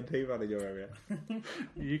 BNP run in your area.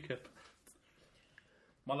 UKIP.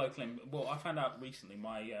 My local MP... Well, I found out recently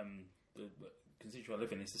my... the constituency I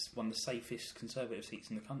live in is one of the safest Conservative seats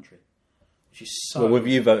in the country. Which is so... Well, with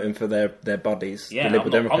you voting for their bodies, Yeah, the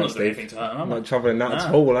Liberal I'm not Democrats, doing Steve. anything to her, I'm am not I? travelling that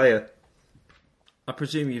at No. all, are you? I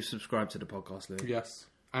presume you've subscribed to the podcast, Louis. Yes.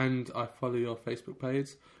 And I follow your Facebook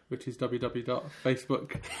page, which is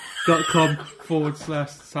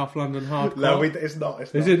www.facebook.com/South London Hardcore. No, it's not.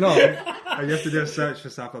 It's Is not. it not? You have to do a search for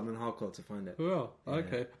South London Hardcore to find it. Well,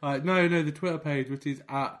 okay. No, the Twitter page, which is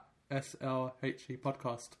at SLHE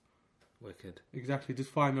Podcast. Wicked. Exactly.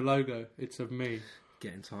 Just find the logo. It's of me.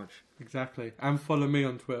 Get in touch. Exactly. And follow me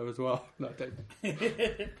on Twitter as well. No, don't.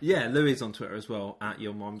 Yeah, Louis is on Twitter as well, at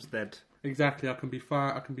Your Mom's Dead. Exactly. I can be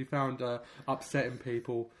found upsetting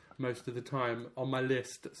people most of the time. On my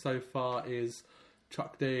list so far is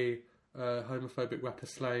Chuck D, homophobic rapper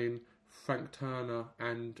Slane, Frank Turner,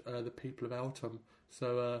 and the people of Eltham.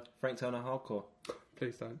 So Frank Turner Hardcore.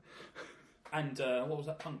 please don't. And what was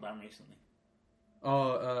that punk band recently?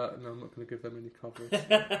 Oh, no, I'm not going to give them any coverage.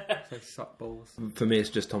 They suck balls. For me, it's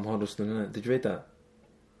just Tom Hiddleston, isn't it? Did you read that?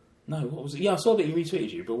 No, what was it? Yeah, I saw that he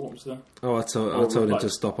retweeted you, but what was the... Oh, I told him like- to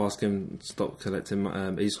stop collecting.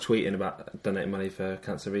 He's tweeting about donating money for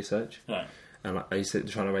cancer research, Right. and he's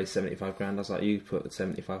trying to raise 75 grand. I was like, you put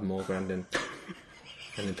 75 more grand in,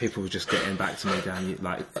 and then people were just getting back to me, going, you,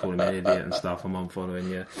 like calling me an idiot and stuff. I'm unfollowing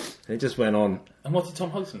you, and it just went on. And what did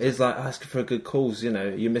Tom Hudson say? It's like asking for a good cause. You know,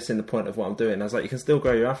 you're missing the point of what I'm doing. I was like, you can still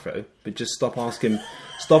grow your afro, but just stop asking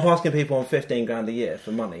people on 15 grand a year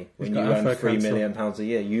for money when He's you got earn afro £3 cancer. million a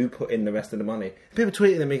year. You put in the rest of the money. People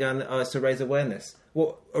tweeting at me going, "Oh, it's to raise awareness."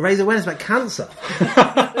 Well, raise awareness about cancer.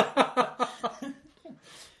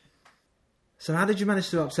 So, how did you manage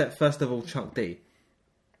to upset first of all Chuck D?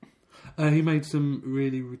 He made some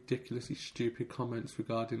really ridiculously stupid comments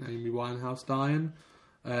regarding Amy Winehouse dying,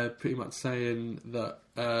 pretty much saying that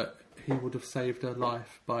he would have saved her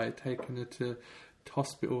life by taking her to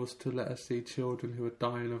hospitals to let her see children who are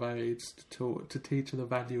dying of AIDS, to teach her the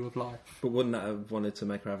value of life. But wouldn't that have wanted to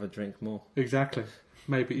make her have a drink more? Exactly.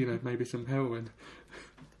 Maybe some heroin.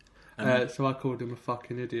 So I called him a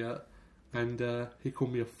fucking idiot, and he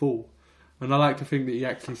called me a fool. And I like to think that he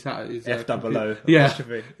actually sat at his F-double-O. Yeah,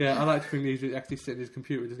 I like to think that he's actually sitting at his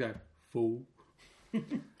computer just going, fool.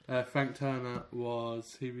 Frank Turner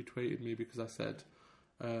he retweeted me because I said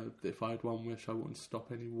that if I had one wish, I wouldn't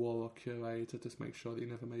stop any war or cure AIDS. I'd just make sure that he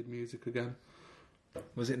never made music again.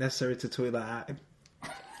 Was it necessary to tweet that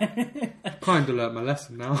at him? Kind of learnt my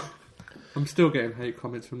lesson now. I'm still getting hate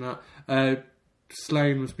comments from that.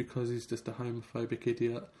 Slane was because he's just a homophobic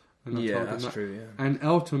idiot. And I told him that. true, yeah. And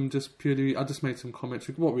Eltham I just made some comments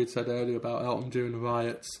with what we'd said earlier about Eltham during the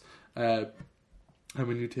riots. And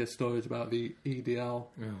when you'd hear stories about the EDL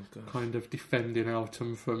kind of defending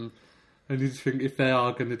Eltham from... And you just think if they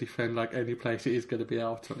are going to defend like any place, it is going to be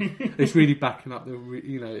Eltham. It's really backing up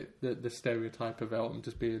the stereotype of Eltham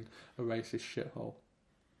just being a racist shithole.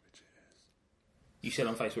 You said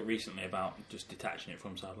on Facebook recently about just detaching it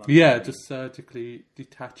from South London. Yeah, just surgically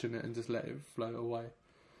detaching it and just let it float away.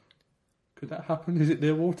 Could that happen? Is it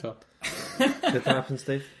near water? Did that happen,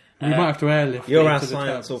 Steve? We might have to airlift You're it our to the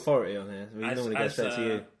science Thames. authority on here. We normally go straight to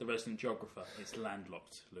you. The resident geographer, it's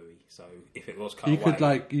landlocked, Louis. So if it was cut You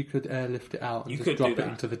away... could could airlift it out and You just could drop do it that.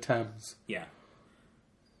 into the Thames. Yeah.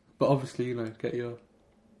 But obviously,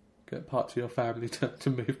 get parts of your family to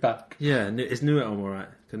move back. Yeah, is New Eltham alright?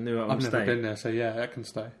 Can New Eltham I've stay? never been there, so yeah, that can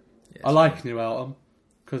stay. Yes. I like New Eltham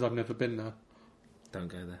because I've never been there. Don't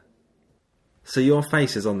go there. So your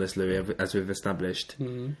face is on this, Louis, as we've established.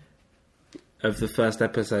 Mm. Have the first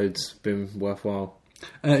episodes been worthwhile?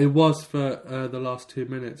 It was for the last 2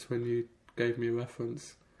 minutes when you gave me a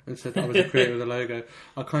reference and said that I was a creator of the logo.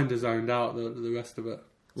 I kind of zoned out the rest of it.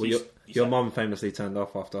 Well, your mum famously turned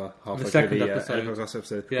off after halfway The second through the episode.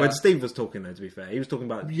 episode. Yeah. When Steve was talking, though, to be fair, he was talking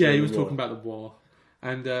about Yeah, he was the war. talking about the war.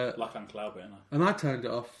 And Like Uncle Albert, isn't it? and I turned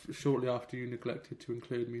it off shortly after you neglected to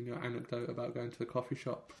include me in your anecdote about going to the coffee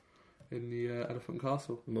shop in the Elephant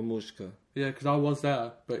Castle. Mamushka. Yeah, because I was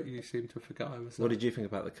there, but you seem to forget I was there. What did you think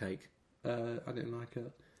about the cake? I didn't like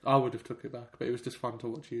it. I would have took it back, but it was just fun to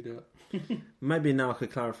watch you do it. Maybe now I could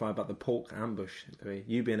clarify about the pork ambush. Louis.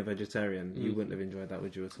 You being a vegetarian, you Mm. wouldn't have enjoyed that,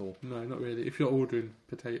 would you, at all? No, not really. If you're ordering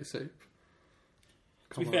potato soup,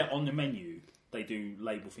 To be fair, on the menu, they do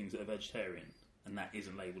label things that are vegetarian, and that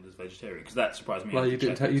isn't labelled as vegetarian, because that surprised me. Well, you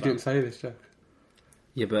didn't say this, Jack.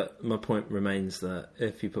 Yeah, but my point remains that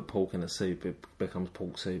if you put pork in a soup, it becomes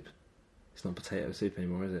pork soup. It's not potato soup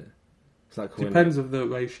anymore, is it? It's like calling Depends of the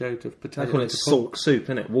ratio of They potato call to it salt pork. soup,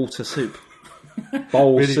 innit? Water soup.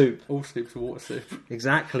 Bowl Really, soup. all soup's water soup.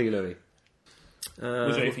 Exactly, Louis.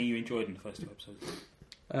 Was there anything you enjoyed in the first 2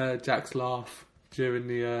 episodes? Jack's laugh during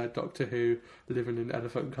the Doctor Who living in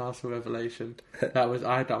Elephant Castle revelation. I had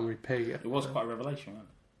that on repeat. It was quite a revelation, wasn't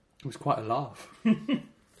It was quite a laugh.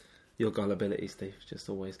 Your gullibility, Steve, just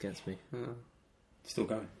always gets me. Yeah. it? Still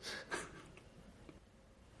going.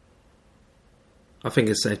 I think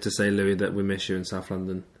it's safe to say, Louis, that we miss you in South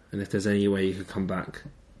London. And if there's any way you could come back,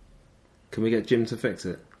 can we get Jim to fix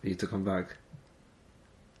it for you to come back?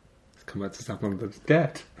 Come back to South London.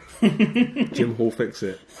 Dead. Jim Hall fix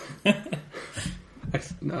it.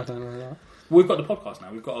 No, I don't know that. We've got the podcast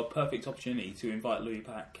now. We've got a perfect opportunity to invite Louis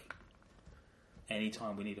back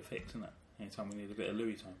anytime we need a fix, isn't it? Anytime we need a bit of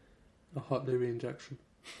Louis time. A hot Louis injection.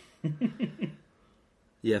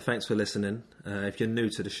 Yeah, thanks for listening. If you're new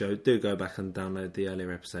to the show, do go back and download the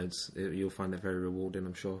earlier episodes. You'll find it very rewarding,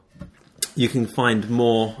 I'm sure. You can find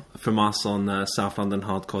more from us on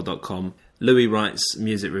southlondonhardcore.com. Louis writes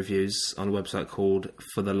music reviews on a website called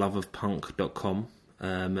fortheloveofpunk.com.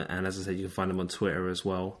 And as I said, you can find him on Twitter as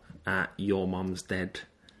well, at Your Mum's Dead.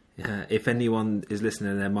 If anyone is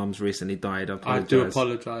listening and their mum's recently died, I do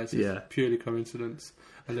apologise. It's Yeah. purely coincidence.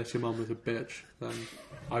 Unless your mum was a bitch, then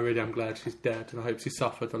I really am glad she's dead, and I hope she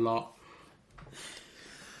suffered a lot.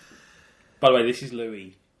 By the way, this is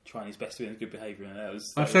Louis trying his best to be in good behaviour. And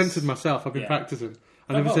I've censored myself. I've been yeah. practising.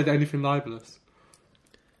 I Oh, never well. said anything libelous.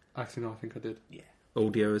 Actually, no, I think I did. Yeah.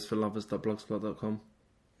 Audio is for lovers.blogspot.com.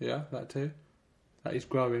 Yeah, that too. That is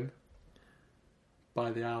growing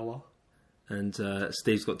by the hour. And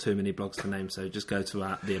Steve's got too many blogs to name, so just go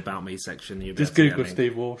to the About Me section. You'll be Just able to get a Google link.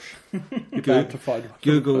 Steve Walsh. You're bound to find him.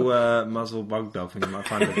 Google muzzle bug dog and you might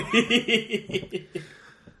find it.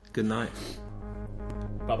 Good night.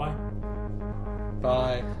 Bye-bye.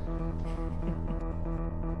 Bye.